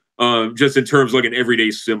power, just in terms of, like, an everyday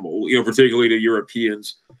symbol, particularly to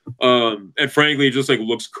Europeans. And frankly, it just, like,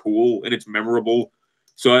 looks cool and it's memorable.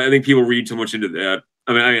 So I think people read too much into that.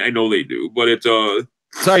 I mean, I know they do, but it's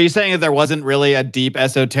So are you saying that there wasn't really a deep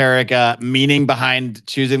esoteric meaning behind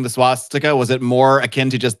choosing the swastika? Was it more akin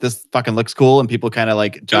to just this fucking looks cool and people kind of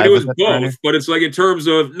like jive? It was both, but it's like in terms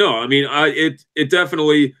of it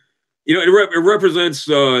definitely, it represents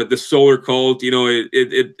the solar cult. It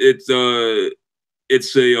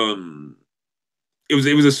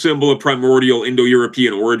was a symbol of primordial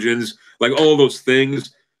Indo-European origins, like all those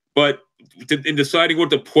things. But in deciding what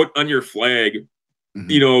to put on your flag,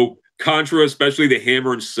 Contra, especially the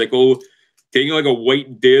hammer and sickle, taking like a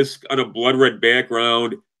white disc on a blood red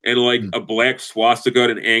background and like a black swastika at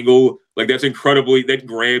an angle, like that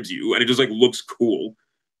grabs you and it just like looks cool.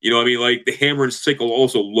 Like the hammer and sickle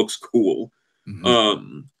also looks cool.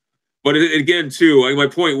 But again, too, like my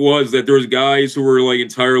point was that there was guys who were like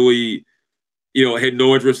entirely you know, had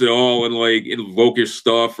no interest at all in like invokish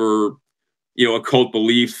stuff or, you know, occult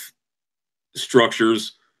belief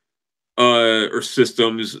structures or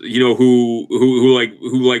systems, you know, who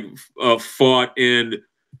fought and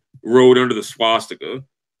rode under the swastika,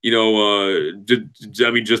 you know,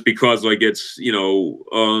 I mean, just because like it's, you know,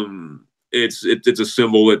 it's a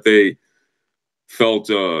symbol that they felt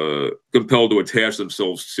compelled to attach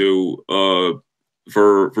themselves to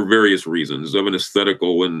for various reasons of an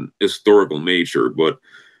aesthetical and historical nature. But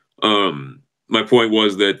my point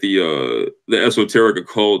was that the esoteric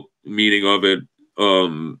occult meaning of it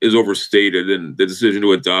is overstated, and the decision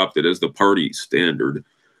to adopt it as the party standard.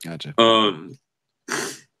 Gotcha.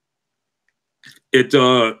 It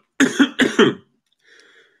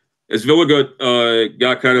as Villigut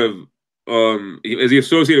got kind of as he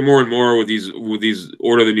associated more and more with these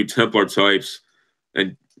Order of the New Templar types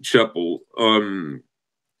and Chapel,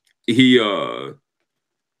 he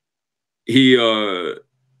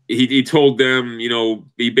told them, you know,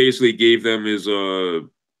 he basically gave them his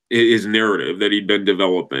narrative that he'd been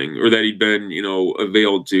developing, or that he'd been, you know,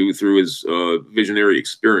 availed to through his visionary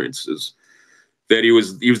experiences. That he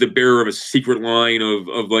was the bearer of a secret line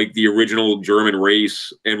of like the original German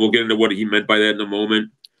race, and we'll get into what he meant by that in a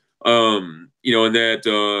moment. You know, and that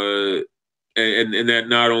and that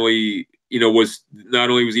not only, you know, was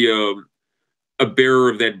he a bearer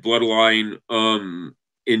of that bloodline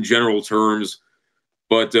in general terms,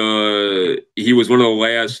 but he was one of the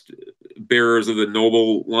last bearers of the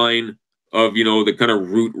noble line of, you know, the kind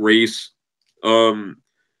of root race.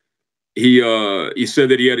 He said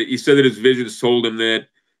that he said that his visions told him that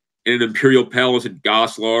in an imperial palace at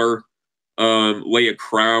Goslar lay a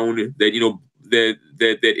crown that, you know, that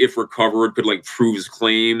if recovered could like prove his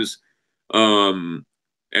claims, and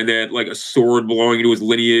that like a sword belonging to his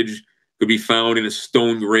lineage could be found in a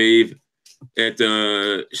stone grave at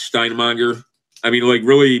Steinmanger. I mean, like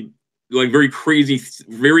really, like very crazy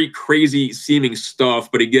seeming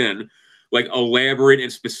stuff, but again, like elaborate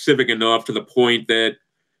and specific enough to the point that,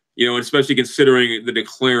 you know, especially considering the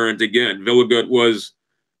declarant, again, Villigut was,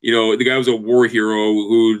 you know, the guy was a war hero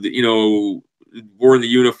who, you know, wore in the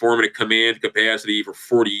uniform in a command capacity for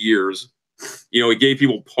 40 years. You know, it gave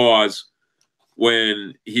people pause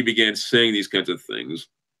when he began saying these kinds of things.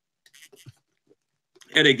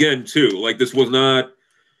 And again, too, like this was not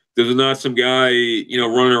some guy, you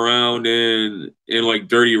know, running around in like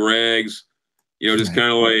dirty rags, you know, just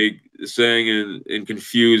kind of like saying in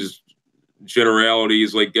confused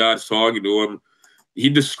generalities like God's talking to him. He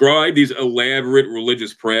described these elaborate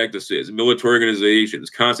religious practices, military organizations,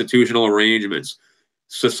 constitutional arrangements,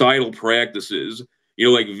 societal practices, you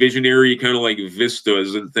know, like visionary kind of like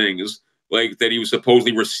vistas and things like that he was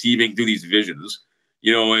supposedly receiving through these visions,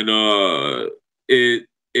 you know, and it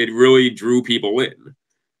really drew people in,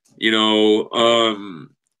 you know.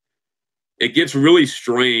 It gets really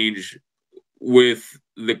strange with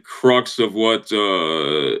the crux of what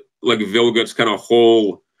like Vilgut's kind of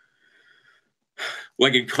whole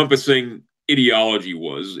like encompassing ideology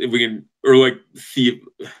was, if we can, or like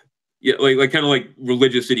like kind of like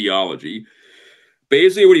religious ideology.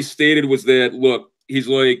 Basically what he stated was that, look, he's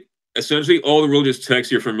like, essentially all the religious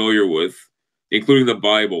texts you're familiar with, including the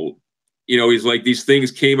Bible, you know, he's like, these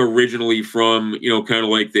things came originally from, you know, kind of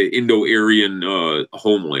like the Indo-Aryan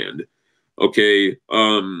homeland, okay,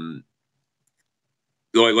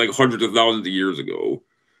 like hundreds of thousands of years ago.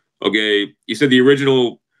 Okay, he said the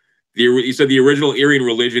original Aryan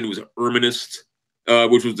religion was Erminist,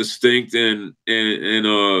 which was distinct and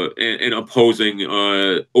opposing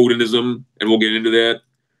Odinism, and we'll get into that.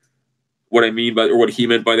 What I mean by, or what he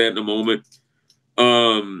meant by that in a moment.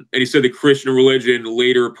 And he said the Christian religion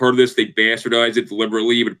later, part of this, they bastardized it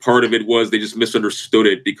deliberately, but part of it was they just misunderstood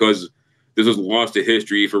it because this was lost to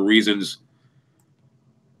history for reasons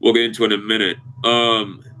we'll get into in a minute.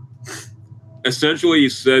 Essentially, he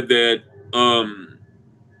said that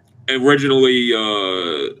originally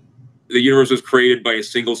the universe was created by a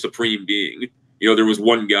single supreme being. You know, there was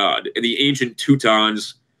one God. And the ancient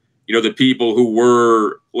Teutons, you know, the people who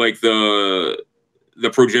were like the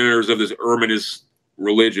progenitors of this Erminist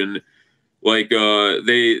religion, like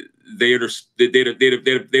they had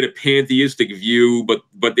a pantheistic view, but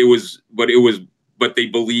they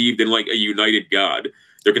believed in like a united God.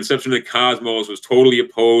 Their conception of the cosmos was totally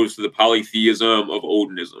opposed to the polytheism of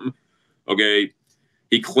Odinism. Okay,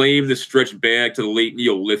 he claimed this stretched back to the late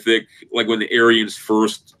Neolithic, like when the Aryans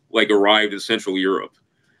first like arrived in Central Europe.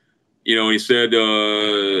 You know, he said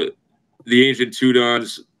the ancient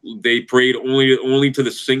Teutons, they prayed only to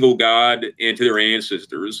the single God and to their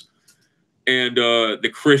ancestors. And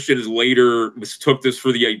the Christians later mistook this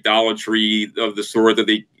for the idolatry of the sort that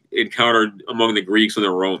they encountered among the Greeks and the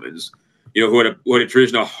Romans, who had a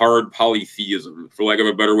tradition of hard polytheism, for lack of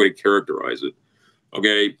a better way to characterize it.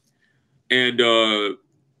 Okay. And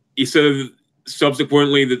he said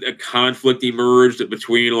subsequently that a conflict emerged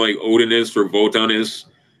between like Odinists or Wotanists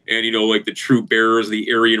and, like the true bearers of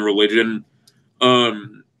the Aryan religion,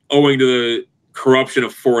 owing to the corruption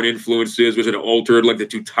of foreign influences, which had altered like the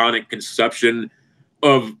Teutonic conception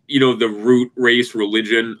of, the root race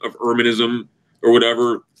religion of Urbanism or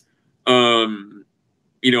whatever. And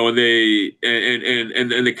they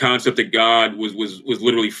and the concept of God was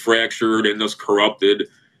literally fractured and thus corrupted.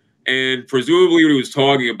 And presumably what he was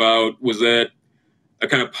talking about was that a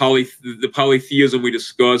kind of the polytheism we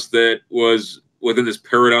discussed that was within this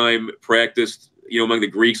paradigm practiced, among the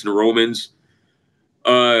Greeks and Romans,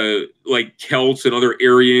 like Celts and other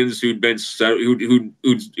Aryans who'd been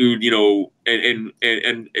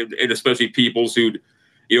and especially peoples who'd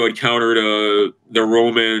encountered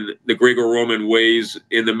the Greco-Roman ways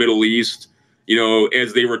in the Middle East,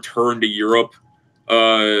 as they returned to Europe,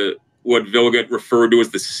 what Vilgot referred to as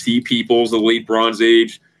the Sea Peoples, the late Bronze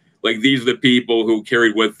Age. Like, these are the people who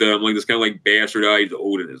carried with them like this kind of like bastardized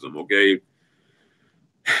Odinism, okay?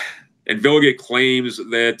 And Vilgot claims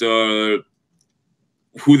that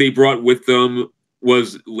who they brought with them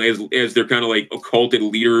was as their kind of like occulted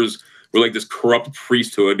leaders were like this corrupt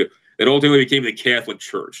priesthood that ultimately became the Catholic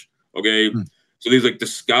Church. Okay. So these like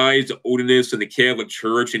disguised Odinists in the Catholic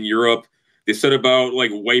Church in Europe, they set about like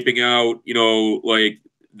wiping out, like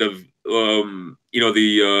the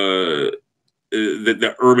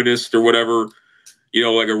Urbanist or whatever,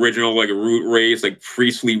 like original, like root race, like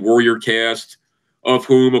priestly warrior caste, of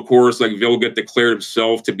whom, of course, like Vilgot declared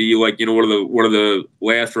himself to be like, one of the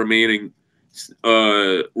last remaining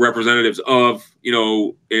representatives of,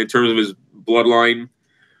 in terms of his bloodline.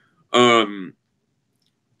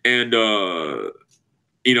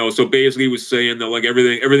 So basically he was saying that like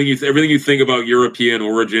everything you think about European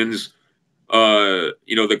origins, the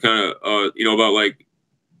kind of, about like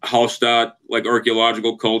Hallstatt, like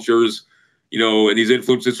archaeological cultures, and these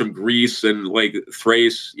influences from Greece and like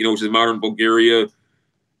Thrace, which is modern Bulgaria.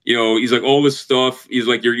 He's like all this stuff. He's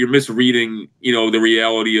like you're misreading, the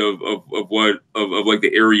reality of like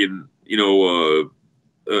the Aryan, the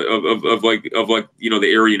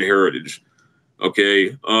Aryan heritage.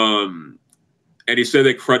 Okay. And he said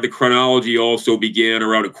that the chronology also began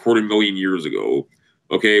around 250,000 years ago.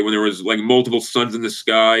 Okay, when there was like multiple suns in the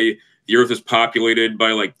sky, the Earth is populated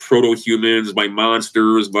by like proto-humans, by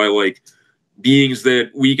monsters, by like beings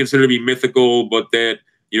that we consider to be mythical, but that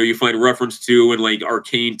you find reference to in like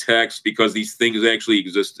arcane texts because these things actually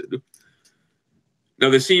existed. Now,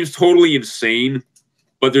 this seems totally insane,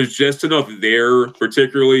 but there's just enough there,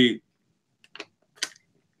 particularly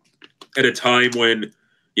at a time when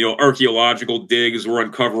archaeological digs were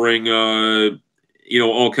uncovering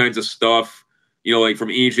all kinds of stuff, like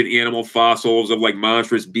from ancient animal fossils of like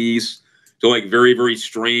monstrous beasts to like very, very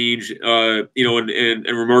strange, and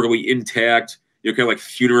remarkably intact, kind of like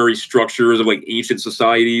funerary structures of like ancient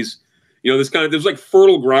societies. There's like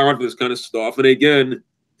fertile ground for this kind of stuff. And again,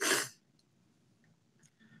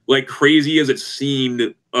 like crazy as it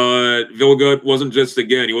seemed, Vilgot wasn't just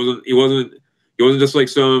he wasn't just like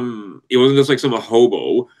some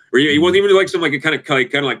hobo, or he wasn't even like some like a kind of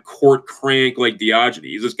like court crank like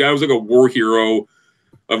Diogenes. This guy was like a war hero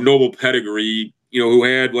of noble pedigree, who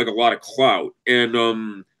had like a lot of clout. And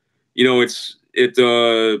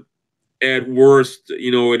at worst,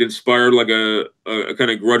 it inspired like a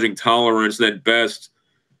kind of grudging tolerance, and at best,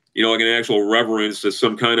 like an actual reverence as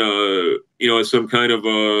some kind of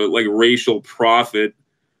like racial prophet,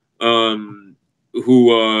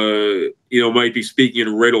 who might be speaking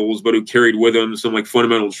in riddles, but who carried with him some like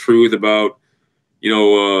fundamental truth about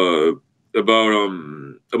about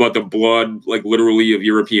the blood, like literally, of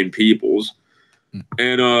European peoples.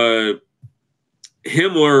 And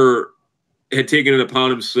Himmler had taken it upon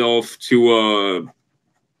himself to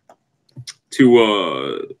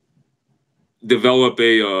develop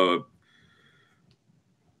an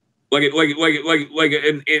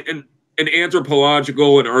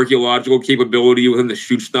anthropological and archaeological capability within the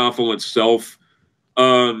Schutzstaffel itself.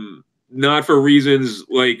 Not for reasons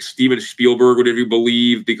like Steven Spielberg would have you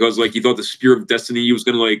believe, because like he thought the Spear of Destiny was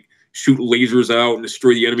going to like shoot lasers out and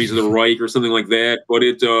destroy the enemies of the Reich or something like that. But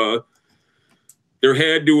there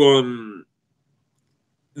had to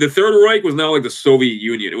the Third Reich was not like the Soviet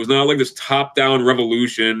Union. It was not like this top-down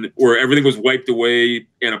revolution where everything was wiped away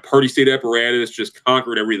and a party state apparatus just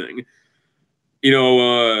conquered everything.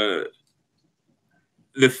 The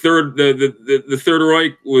Third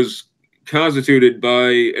Reich was constituted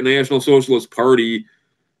by a National Socialist Party,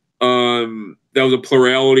 that was a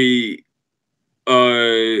plurality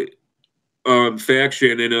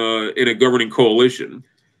faction in a governing coalition.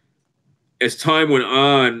 As time went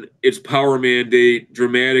on, its power mandate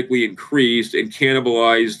dramatically increased and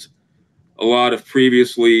cannibalized a lot of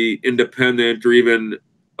previously independent or even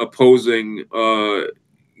opposing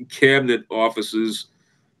cabinet offices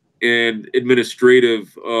and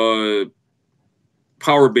administrative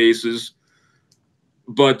power bases.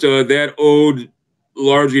 But that owed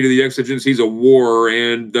largely to the exigencies of war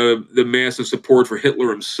and the massive support for Hitler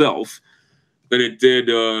himself than it did,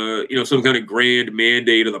 some kind of grand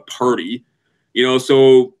mandate of the party.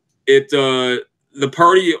 So the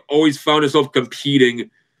party always found itself competing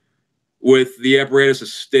with the apparatus of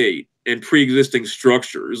state and pre-existing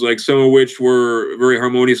structures, like some of which were very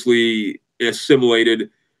harmoniously assimilated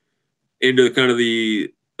into kind of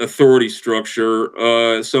the authority structure,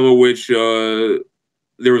 some of which there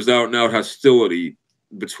was out and out hostility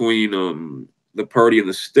between the party and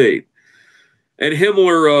the state. And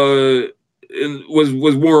Himmler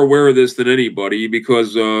was more aware of this than anybody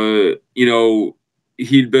because,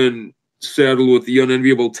 he'd been saddled with the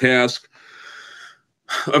unenviable task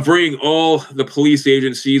of bringing all the police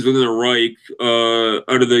agencies within the Reich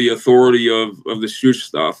under the authority of the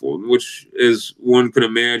Schutzstaffel, which, as one can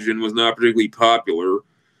imagine, was not particularly popular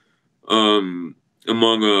among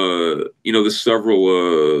the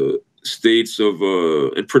several states of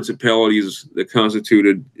and principalities that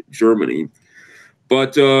constituted Germany.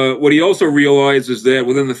 But what he also realized is that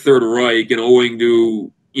within the Third Reich, and owing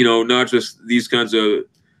to not just these kinds of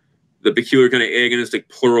the peculiar kind of agonistic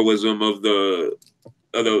pluralism of the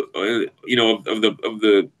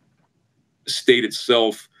state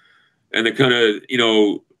itself, and the kind of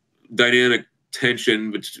dynamic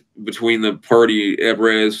tension between the party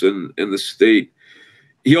apparatus and the state.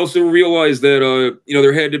 He also realized that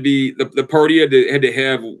there had to be the party had to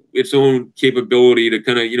have its own capability to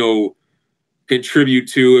kind of contribute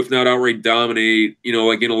to, if not outright dominate,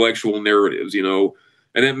 like intellectual narratives,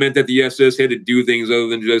 and that meant that the SS had to do things other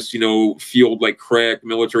than just field like crack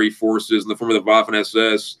military forces in the form of the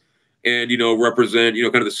Waffen-SS, and represent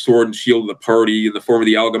kind of the sword and shield of the party in the form of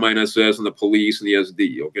the Allgemeine SS and the police and the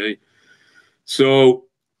SD. Okay, so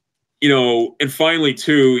and finally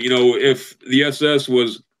too, if the SS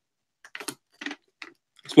was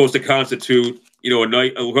supposed to constitute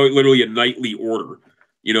literally a knightly order,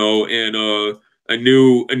 and a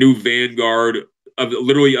new vanguard of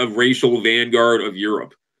literally a racial vanguard of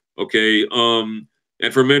Europe. Okay, and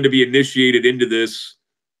for men to be initiated into this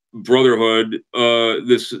brotherhood,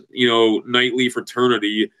 this knightly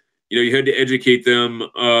fraternity, you had to educate them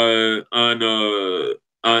on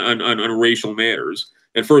racial matters,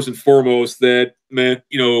 and first and foremost, that meant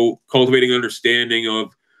cultivating understanding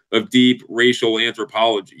of deep racial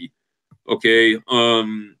anthropology. Okay,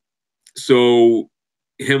 so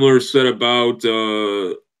Himmler set about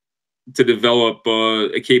to develop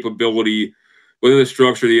a capability within the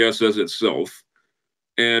structure of the SS itself,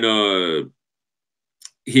 and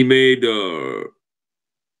he made the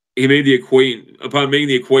acquaintance upon making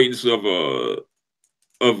the acquaintance of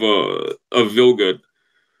Vilgot.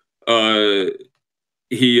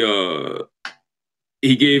 He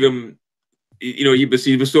gave him, he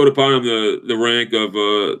bestowed upon him the rank of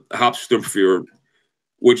Hauptsturmführer,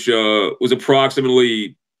 which was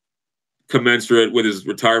approximately commensurate with his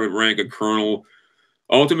retirement rank of colonel.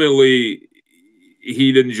 Ultimately,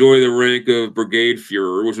 he'd enjoy the rank of Brigade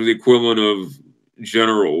Führer, which was the equivalent of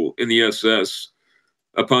general in the SS,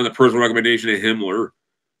 upon the personal recommendation of Himmler.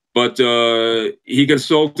 But he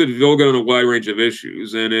consulted Vilgot on a wide range of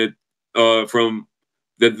issues, and it from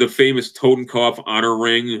the famous Totenkopf honor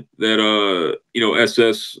ring that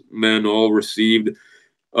SS men all received.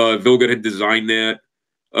 Vilgot had designed that.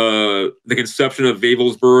 The conception of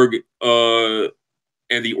Wewelsburg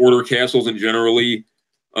and the order castles in generally,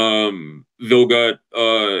 Vilgot.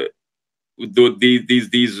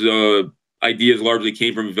 These ideas largely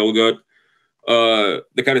came from Vilgot.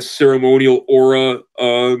 The kind of ceremonial aura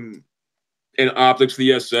and optics of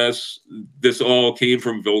the SS, this all came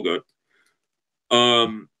from Vilgot.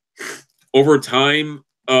 Over time,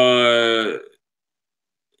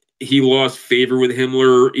 he lost favor with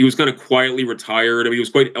Himmler. He was kind of quietly retired. I mean, he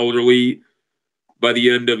was quite elderly by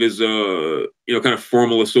the end of his, kind of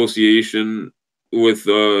formal association with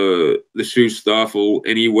the Schutzstaffel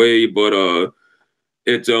anyway. But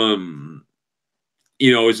it's I mean,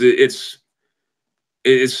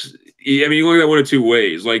 you look at that one of two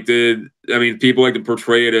ways. Like, people like to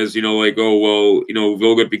portray it as, oh, well,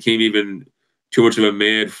 Vilgot became even too much of a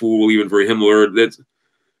mad fool even for Himmler.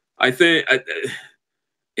 I think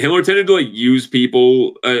Himmler tended to like use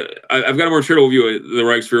people. I've got a more charitable view of the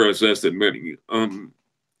Reichsfuhrer SS than many.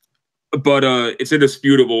 But it's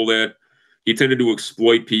indisputable that he tended to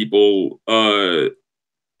exploit people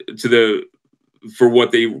for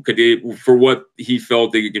what they could, for what he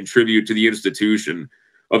felt they could contribute to the institution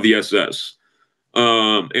of the SS.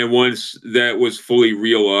 And once that was fully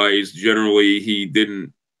realized, generally he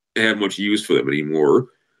didn't have much use for them anymore.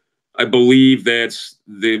 I believe that's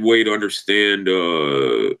the way to understand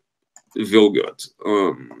Vilgut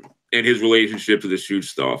and his relationship to the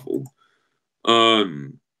Schutzstaffel.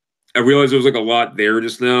 I realized there was like a lot there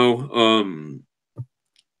just now.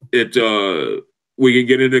 We can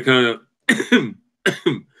get into kind of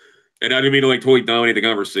and I didn't mean to like totally dominate the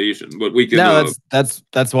conversation, but we can. No,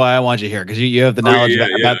 that's why I want you here, because you have the knowledge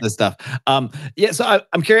about this stuff. So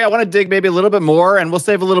I'm curious. I want to dig maybe a little bit more, and we'll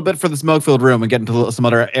save a little bit for the smoke-filled room and get into some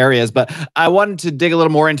other areas. But I wanted to dig a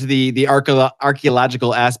little more into the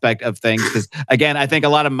archaeological aspect of things, because again, I think a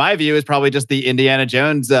lot of my view is probably just the Indiana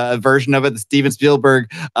Jones version of it, the Steven Spielberg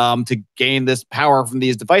to gain this power from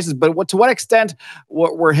these devices. But to what extent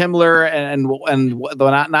were Himmler and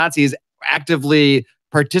the Nazis actively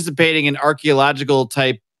participating in archaeological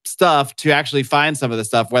type stuff to actually find some of the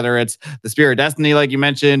stuff, whether it's the Spear of Destiny, like you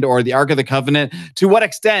mentioned, or the Ark of the Covenant? To what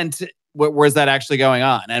extent was that actually going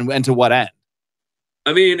on, and to what end?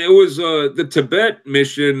 I mean, it was the Tibet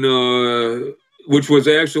mission, which was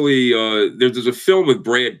actually there's a film with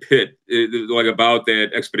Brad Pitt like about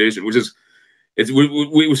that expedition, which is it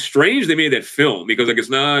was strange they made that film, because like it's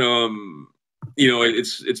not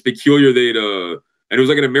it's peculiar that and it was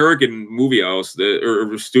like an American movie house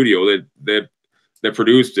or studio that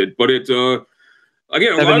produced it. But it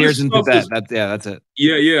again, 7 years in Tibet. That's it.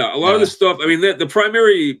 Yeah. A lot of the stuff. I mean, the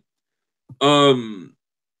primary a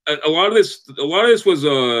lot of this was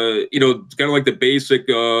kind of like the basic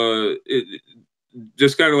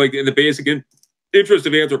just kind of like in the basic interest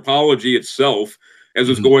of anthropology itself, as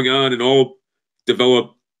was going on in all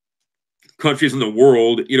developed countries in the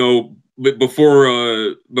world. Before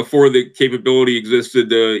the capability existed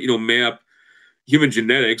to map human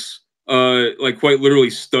genetics, like quite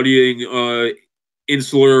literally studying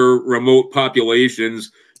insular remote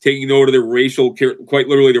populations, taking note of their racial, quite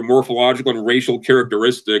literally their morphological and racial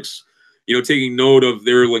characteristics, taking note of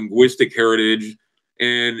their linguistic heritage,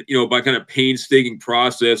 and by kind of painstaking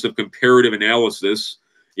process of comparative analysis,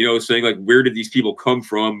 saying like, where did these people come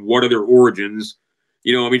from, what are their origins,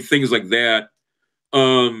 I mean, things like that.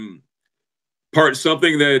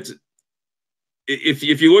 Something that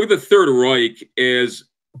if you look at the Third Reich as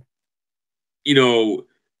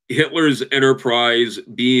Hitler's enterprise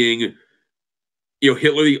being,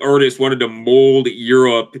 Hitler the artist wanted to mold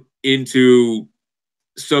Europe into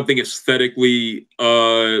something aesthetically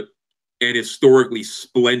and historically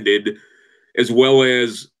splendid, as well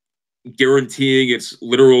as guaranteeing its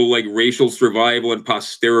literal like racial survival and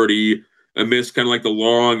posterity amidst kind of like the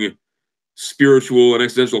long spiritual and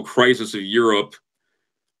existential crisis of Europe.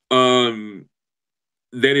 That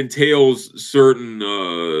entails certain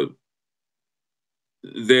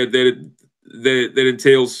that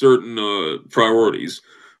entails certain priorities.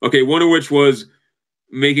 Okay, one of which was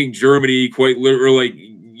making Germany quite literally like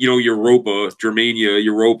Europa, Germania,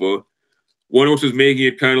 Europa. One of which was making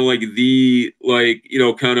it kind of like the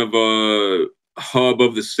kind of a hub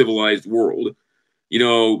of the civilized world.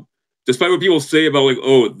 Despite what people say about like,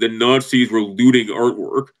 oh, the Nazis were looting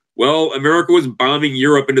artwork. Well, America was bombing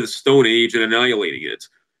Europe into the Stone Age and annihilating it.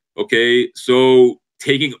 Okay, so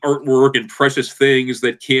taking artwork and precious things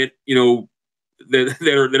that can't, that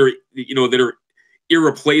are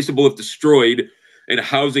irreplaceable if destroyed, and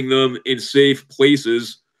housing them in safe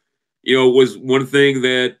places, was one thing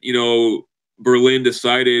that Berlin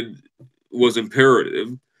decided was imperative.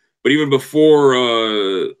 But even before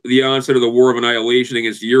the onset of the War of Annihilation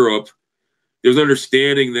against Europe, there was an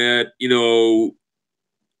understanding that,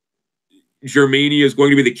 Germania is going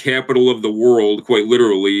to be the capital of the world, quite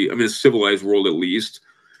literally. I mean, the civilized world, at least.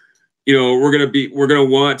 We're going to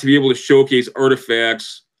want to be able to showcase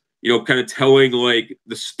artifacts, kind of telling like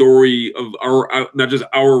the story of our, not just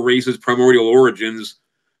our race's primordial origins,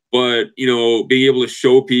 but, being able to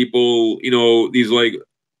show people, these like,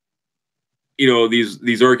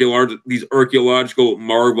 these archaeological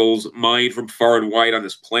marvels mined from far and wide on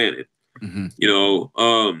this planet.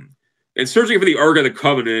 And searching for the Ark of the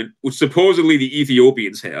Covenant, which supposedly the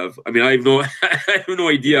Ethiopians have. I mean, I have no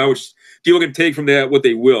idea how much people can take from that what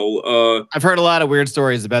they will. I've heard a lot of weird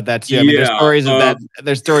stories about that too. I mean,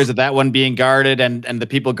 there's stories of that one being guarded and the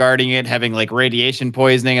people guarding it having like radiation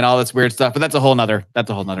poisoning and all this weird stuff. But that's a whole nother.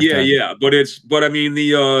 Yeah. But I mean,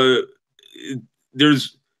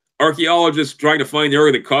 there's archaeologists trying to find the Ark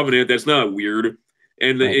of the Covenant, that's not weird.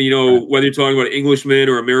 And, whether you're talking about Englishmen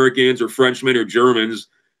or Americans or Frenchmen or Germans,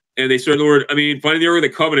 and they started the word, finding the Ark of the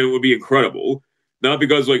Covenant would be incredible. Not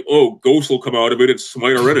because ghosts will come out of it and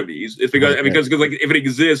smite our enemies. It's because because if it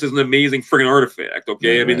exists, it's an amazing freaking artifact.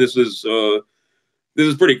 Okay, this is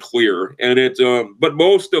pretty clear, and but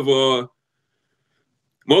most of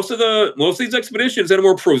these expeditions had a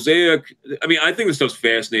more prosaic. I think this stuff's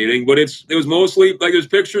fascinating, but it was mostly like there's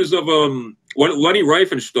pictures of Lenny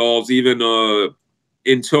Riefenstahl's even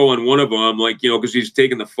in tow on one of them, because she's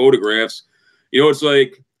taking the photographs. It's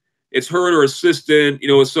like. It's her and her assistant,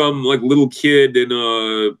 with some little kid in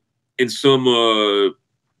some on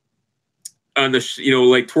the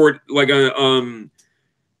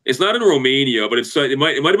it's not in Romania, but it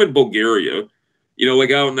might have been Bulgaria, out in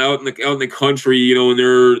the country, and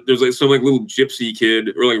there's some little gypsy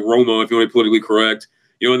kid or Roma, if you want to be politically correct,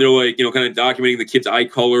 and they're kind of documenting the kid's eye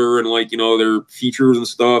color and their features and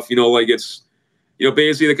stuff, it's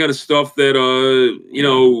basically the kind of stuff that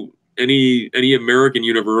any American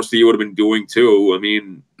university would have been doing too.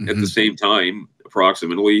 At the same time,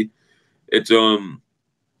 approximately. It's and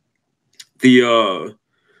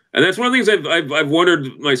that's one of the things I've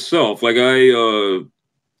wondered myself. I've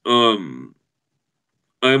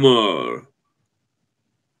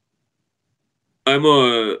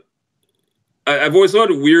always thought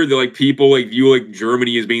it weird that people view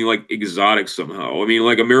Germany as being exotic somehow.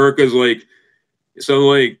 America's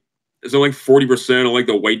so 40% of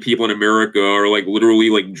the white people in America are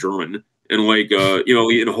literally German and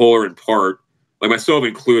in whole or in part, myself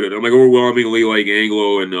included. I'm overwhelmingly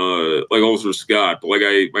Anglo and Ulster Scot, but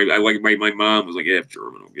my mom was half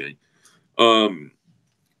German. Okay,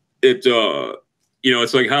 it's how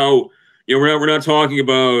we're not talking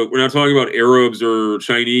about Arabs or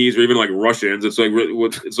Chinese or even Russians. It's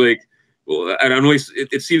well, I don't really.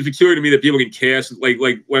 It seems peculiar to me that people can cast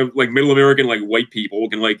middle American white people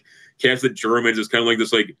can cast the Germans as kind of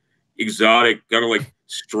this exotic kind of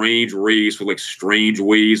strange race with strange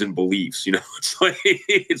ways and beliefs. It's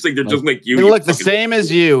they're just you. They look the same as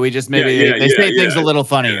you. We just maybe they say things a little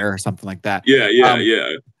funnier or something like that.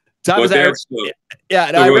 Thomas,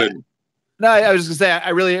 No, I was just gonna say I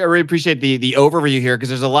really appreciate the overview here because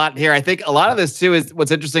there's a lot here. I think a lot of this too is what's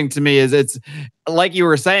interesting to me is it's like you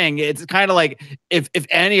were saying, it's kind of like if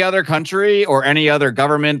any other country or any other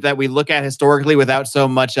government that we look at historically without so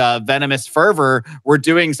much venomous fervor were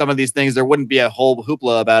doing some of these things, there wouldn't be a whole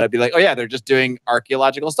hoopla about it. It'd be like, oh yeah, they're just doing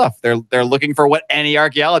archaeological stuff. They're looking for what any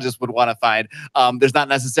archaeologist would want to find. There's not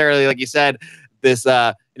necessarily, like you said, this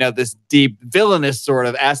this deep villainous sort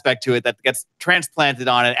of aspect to it that gets transplanted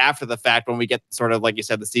on it after the fact when we get sort of, like you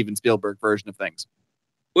said, the Steven Spielberg version of things.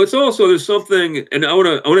 Well, it's also, there's something, and I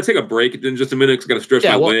want to take a break in just a minute because I got to stretch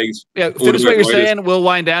my legs. Yeah, finish what you're saying. We'll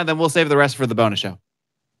wind down, then we'll save the rest for the bonus show.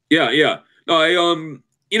 Yeah. No, and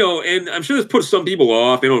I'm sure this puts some people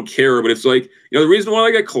off. They don't care, but it's the reason why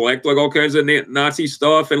I collect all kinds of Nazi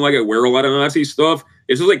stuff and I wear a lot of Nazi stuff.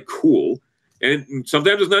 It's just cool. And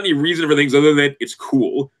sometimes there's not any reason for things other than it's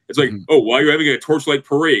cool. It's oh, why are you having a torchlight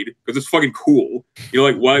parade? Because it's fucking cool.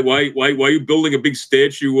 Why are you building a big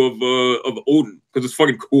statue of Odin? Because it's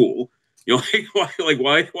fucking cool. Why are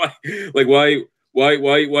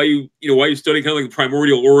you studying kind of the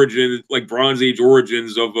primordial origin, Bronze Age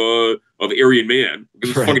origins of Aryan man?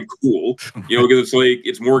 Because it's fucking cool. Because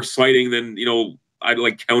it's more exciting than I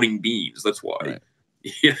like counting beans. That's why. Right.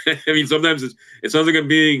 Yeah, sometimes it sounds like I'm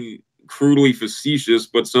being crudely facetious,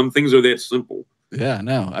 but some things are that simple. Yeah,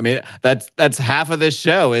 no. That's half of this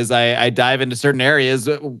show is I dive into certain areas.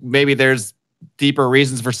 Maybe there's deeper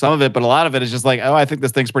reasons for some of it, but a lot of it is just oh, I think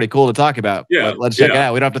this thing's pretty cool to talk about. Yeah, let's check it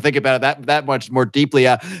out. We don't have to think about it that much more deeply.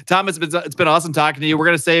 Thomas, it's been awesome talking to you. We're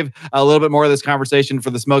going to save a little bit more of this conversation for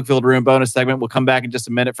the Smoke-Filled Room bonus segment. We'll come back in just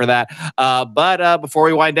a minute for that. But before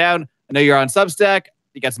we wind down, I know you're on Substack.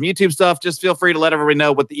 You got some YouTube stuff. Just feel free to let everybody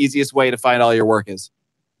know what the easiest way to find all your work is.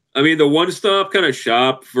 The one-stop kind of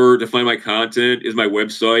shop to find my content is my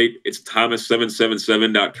website. It's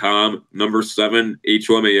Thomas777.com, number 7,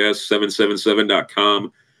 HOMAS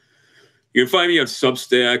 777.com. You can find me on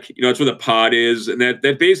Substack. That's where the pod is, and that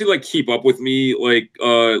basically keep up with me, like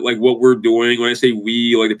what we're doing. When I say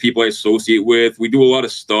we, the people I associate with, we do a lot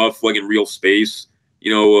of stuff in real space.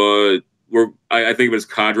 I think of it as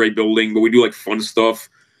cadre building, but we do fun stuff.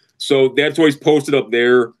 So that's always posted up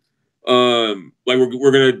there.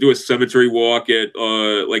 We're gonna do a cemetery walk at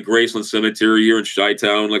Graceland Cemetery here in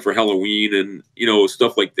Chi-Town, for Halloween and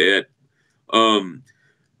stuff like that.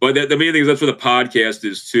 But the main thing is that's where the podcast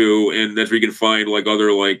is too, and that's where you can find other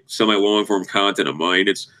semi long form content of mine.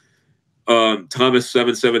 It's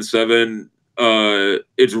Thomas777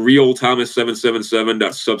 It's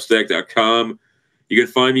realthomas777.substack.com. You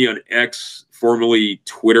can find me on X, formerly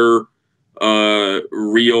Twitter,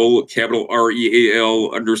 real, capital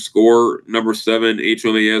REAL _ number 7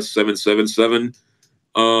 HMAS 777.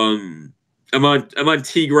 I'm on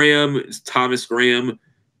T-Gram. It's Thomas Graham.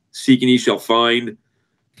 Seek and ye shall find.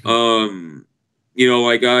 But yeah,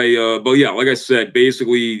 like I said,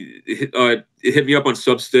 basically, hit me up on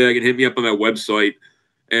Substack and hit me up on my website,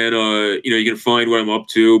 and you can find what I'm up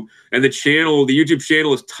to. And the YouTube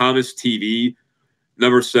channel is Thomas TV,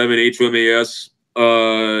 number 7 HMAS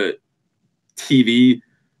TV,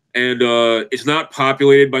 and it's not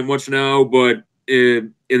populated by much now, but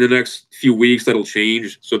in the next few weeks that'll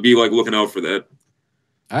change. So be looking out for that.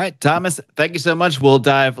 All right, Thomas, thank you so much. We'll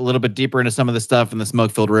dive a little bit deeper into some of the stuff in the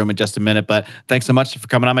smoke-filled room in just a minute, but thanks so much for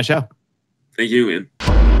coming on my show. Thank you, man.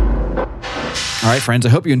 All right, friends, I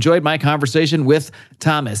hope you enjoyed my conversation with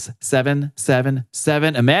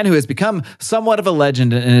Thomas777, a man who has become somewhat of a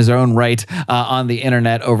legend in his own right on the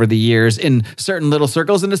internet over the years in certain little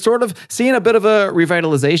circles, and is sort of seeing a bit of a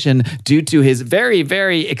revitalization due to his very,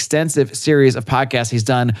 very extensive series of podcasts he's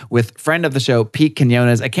done with friend of the show, Pete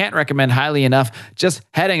Quinones. I can't recommend highly enough just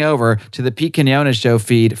heading over to the Pete Quinones show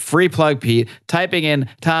feed, free plug Pete, typing in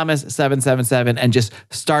Thomas777 and just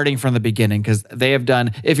starting from the beginning, because they have done,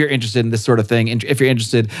 if you're interested in this sort of thing, if you're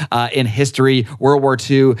interested in history, World War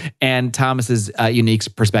II, and Thomas's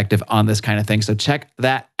unique perspective on this kind of thing. So check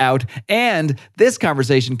that out. And this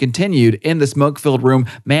conversation continued in the smoke-filled room.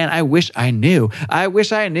 Man, I wish I knew. I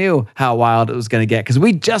wish I knew how wild it was going to get, because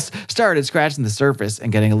we just started scratching the surface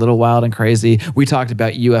and getting a little wild and crazy. We talked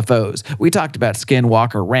about UFOs. We talked about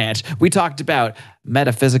Skinwalker Ranch. We talked about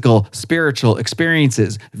metaphysical, spiritual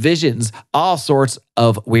experiences, visions, all sorts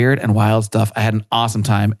of weird and wild stuff. I had an awesome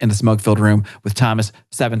time in the smoke-filled room with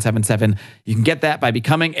Thomas777. You can get that by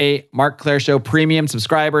becoming a Marc Clair Show premium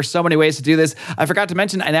subscriber. So many ways to do this. I forgot to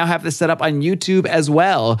mention, I now have this set up on YouTube as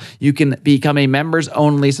well. You can become a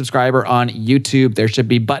members-only subscriber on YouTube. There should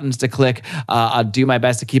be buttons to click. I'll do my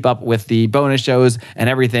best to keep up with the bonus shows and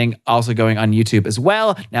everything also going on YouTube as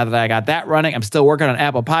well. Now that I got that running, I'm still working on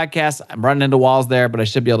Apple Podcasts. I'm running into walls there, but I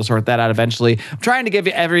should be able to sort that out eventually. I'm trying to give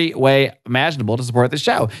you every way imaginable to support the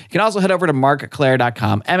show. You can also head over to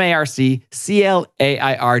marcclair.com,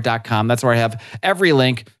 MarcClair.com. That's where I have every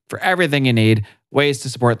link for everything you need. Ways to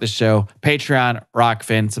support the show: Patreon,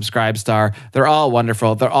 Rockfin, Subscribestar. They're all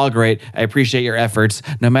wonderful. They're all great. I appreciate your efforts,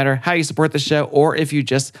 no matter how you support the show, or if you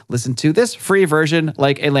just listen to this free version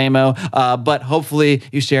like a lame-o. But hopefully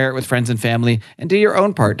you share it with friends and family and do your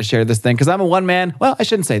own part to share this thing, because I'm a one-man. Well, I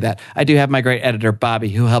shouldn't say that. I do have my great editor, Bobby,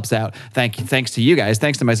 who helps out. Thanks to you guys.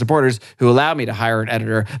 Thanks to my supporters who allow me to hire an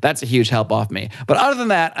editor. That's a huge help off me. But other than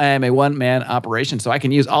that, I am a one-man operation, so I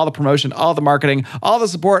can use all the promotion, all the marketing, all the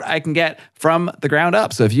support I can get from the ground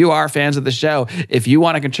up. So if you are fans of the show, if you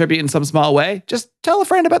want to contribute in some small way, just tell a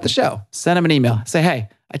friend about the show. Send them an email. Say, hey,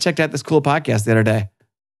 I checked out this cool podcast the other day.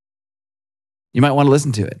 You might want to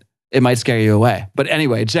listen to it. It might scare you away. But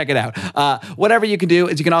anyway, check it out. Whatever you can do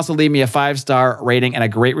is you can also leave me a 5-star rating and a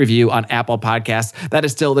great review on Apple Podcasts. That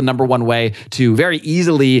is still the number one way to very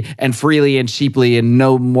easily and freely and cheaply in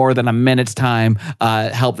no more than a minute's time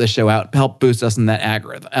help this show out, help boost us in that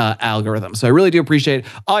algorithm. So I really do appreciate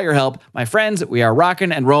all your help. My friends, we are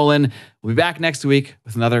rocking and rolling. We'll be back next week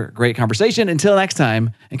with another great conversation. Until next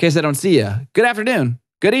time, in case I don't see you, good afternoon,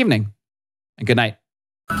 good evening, and good night.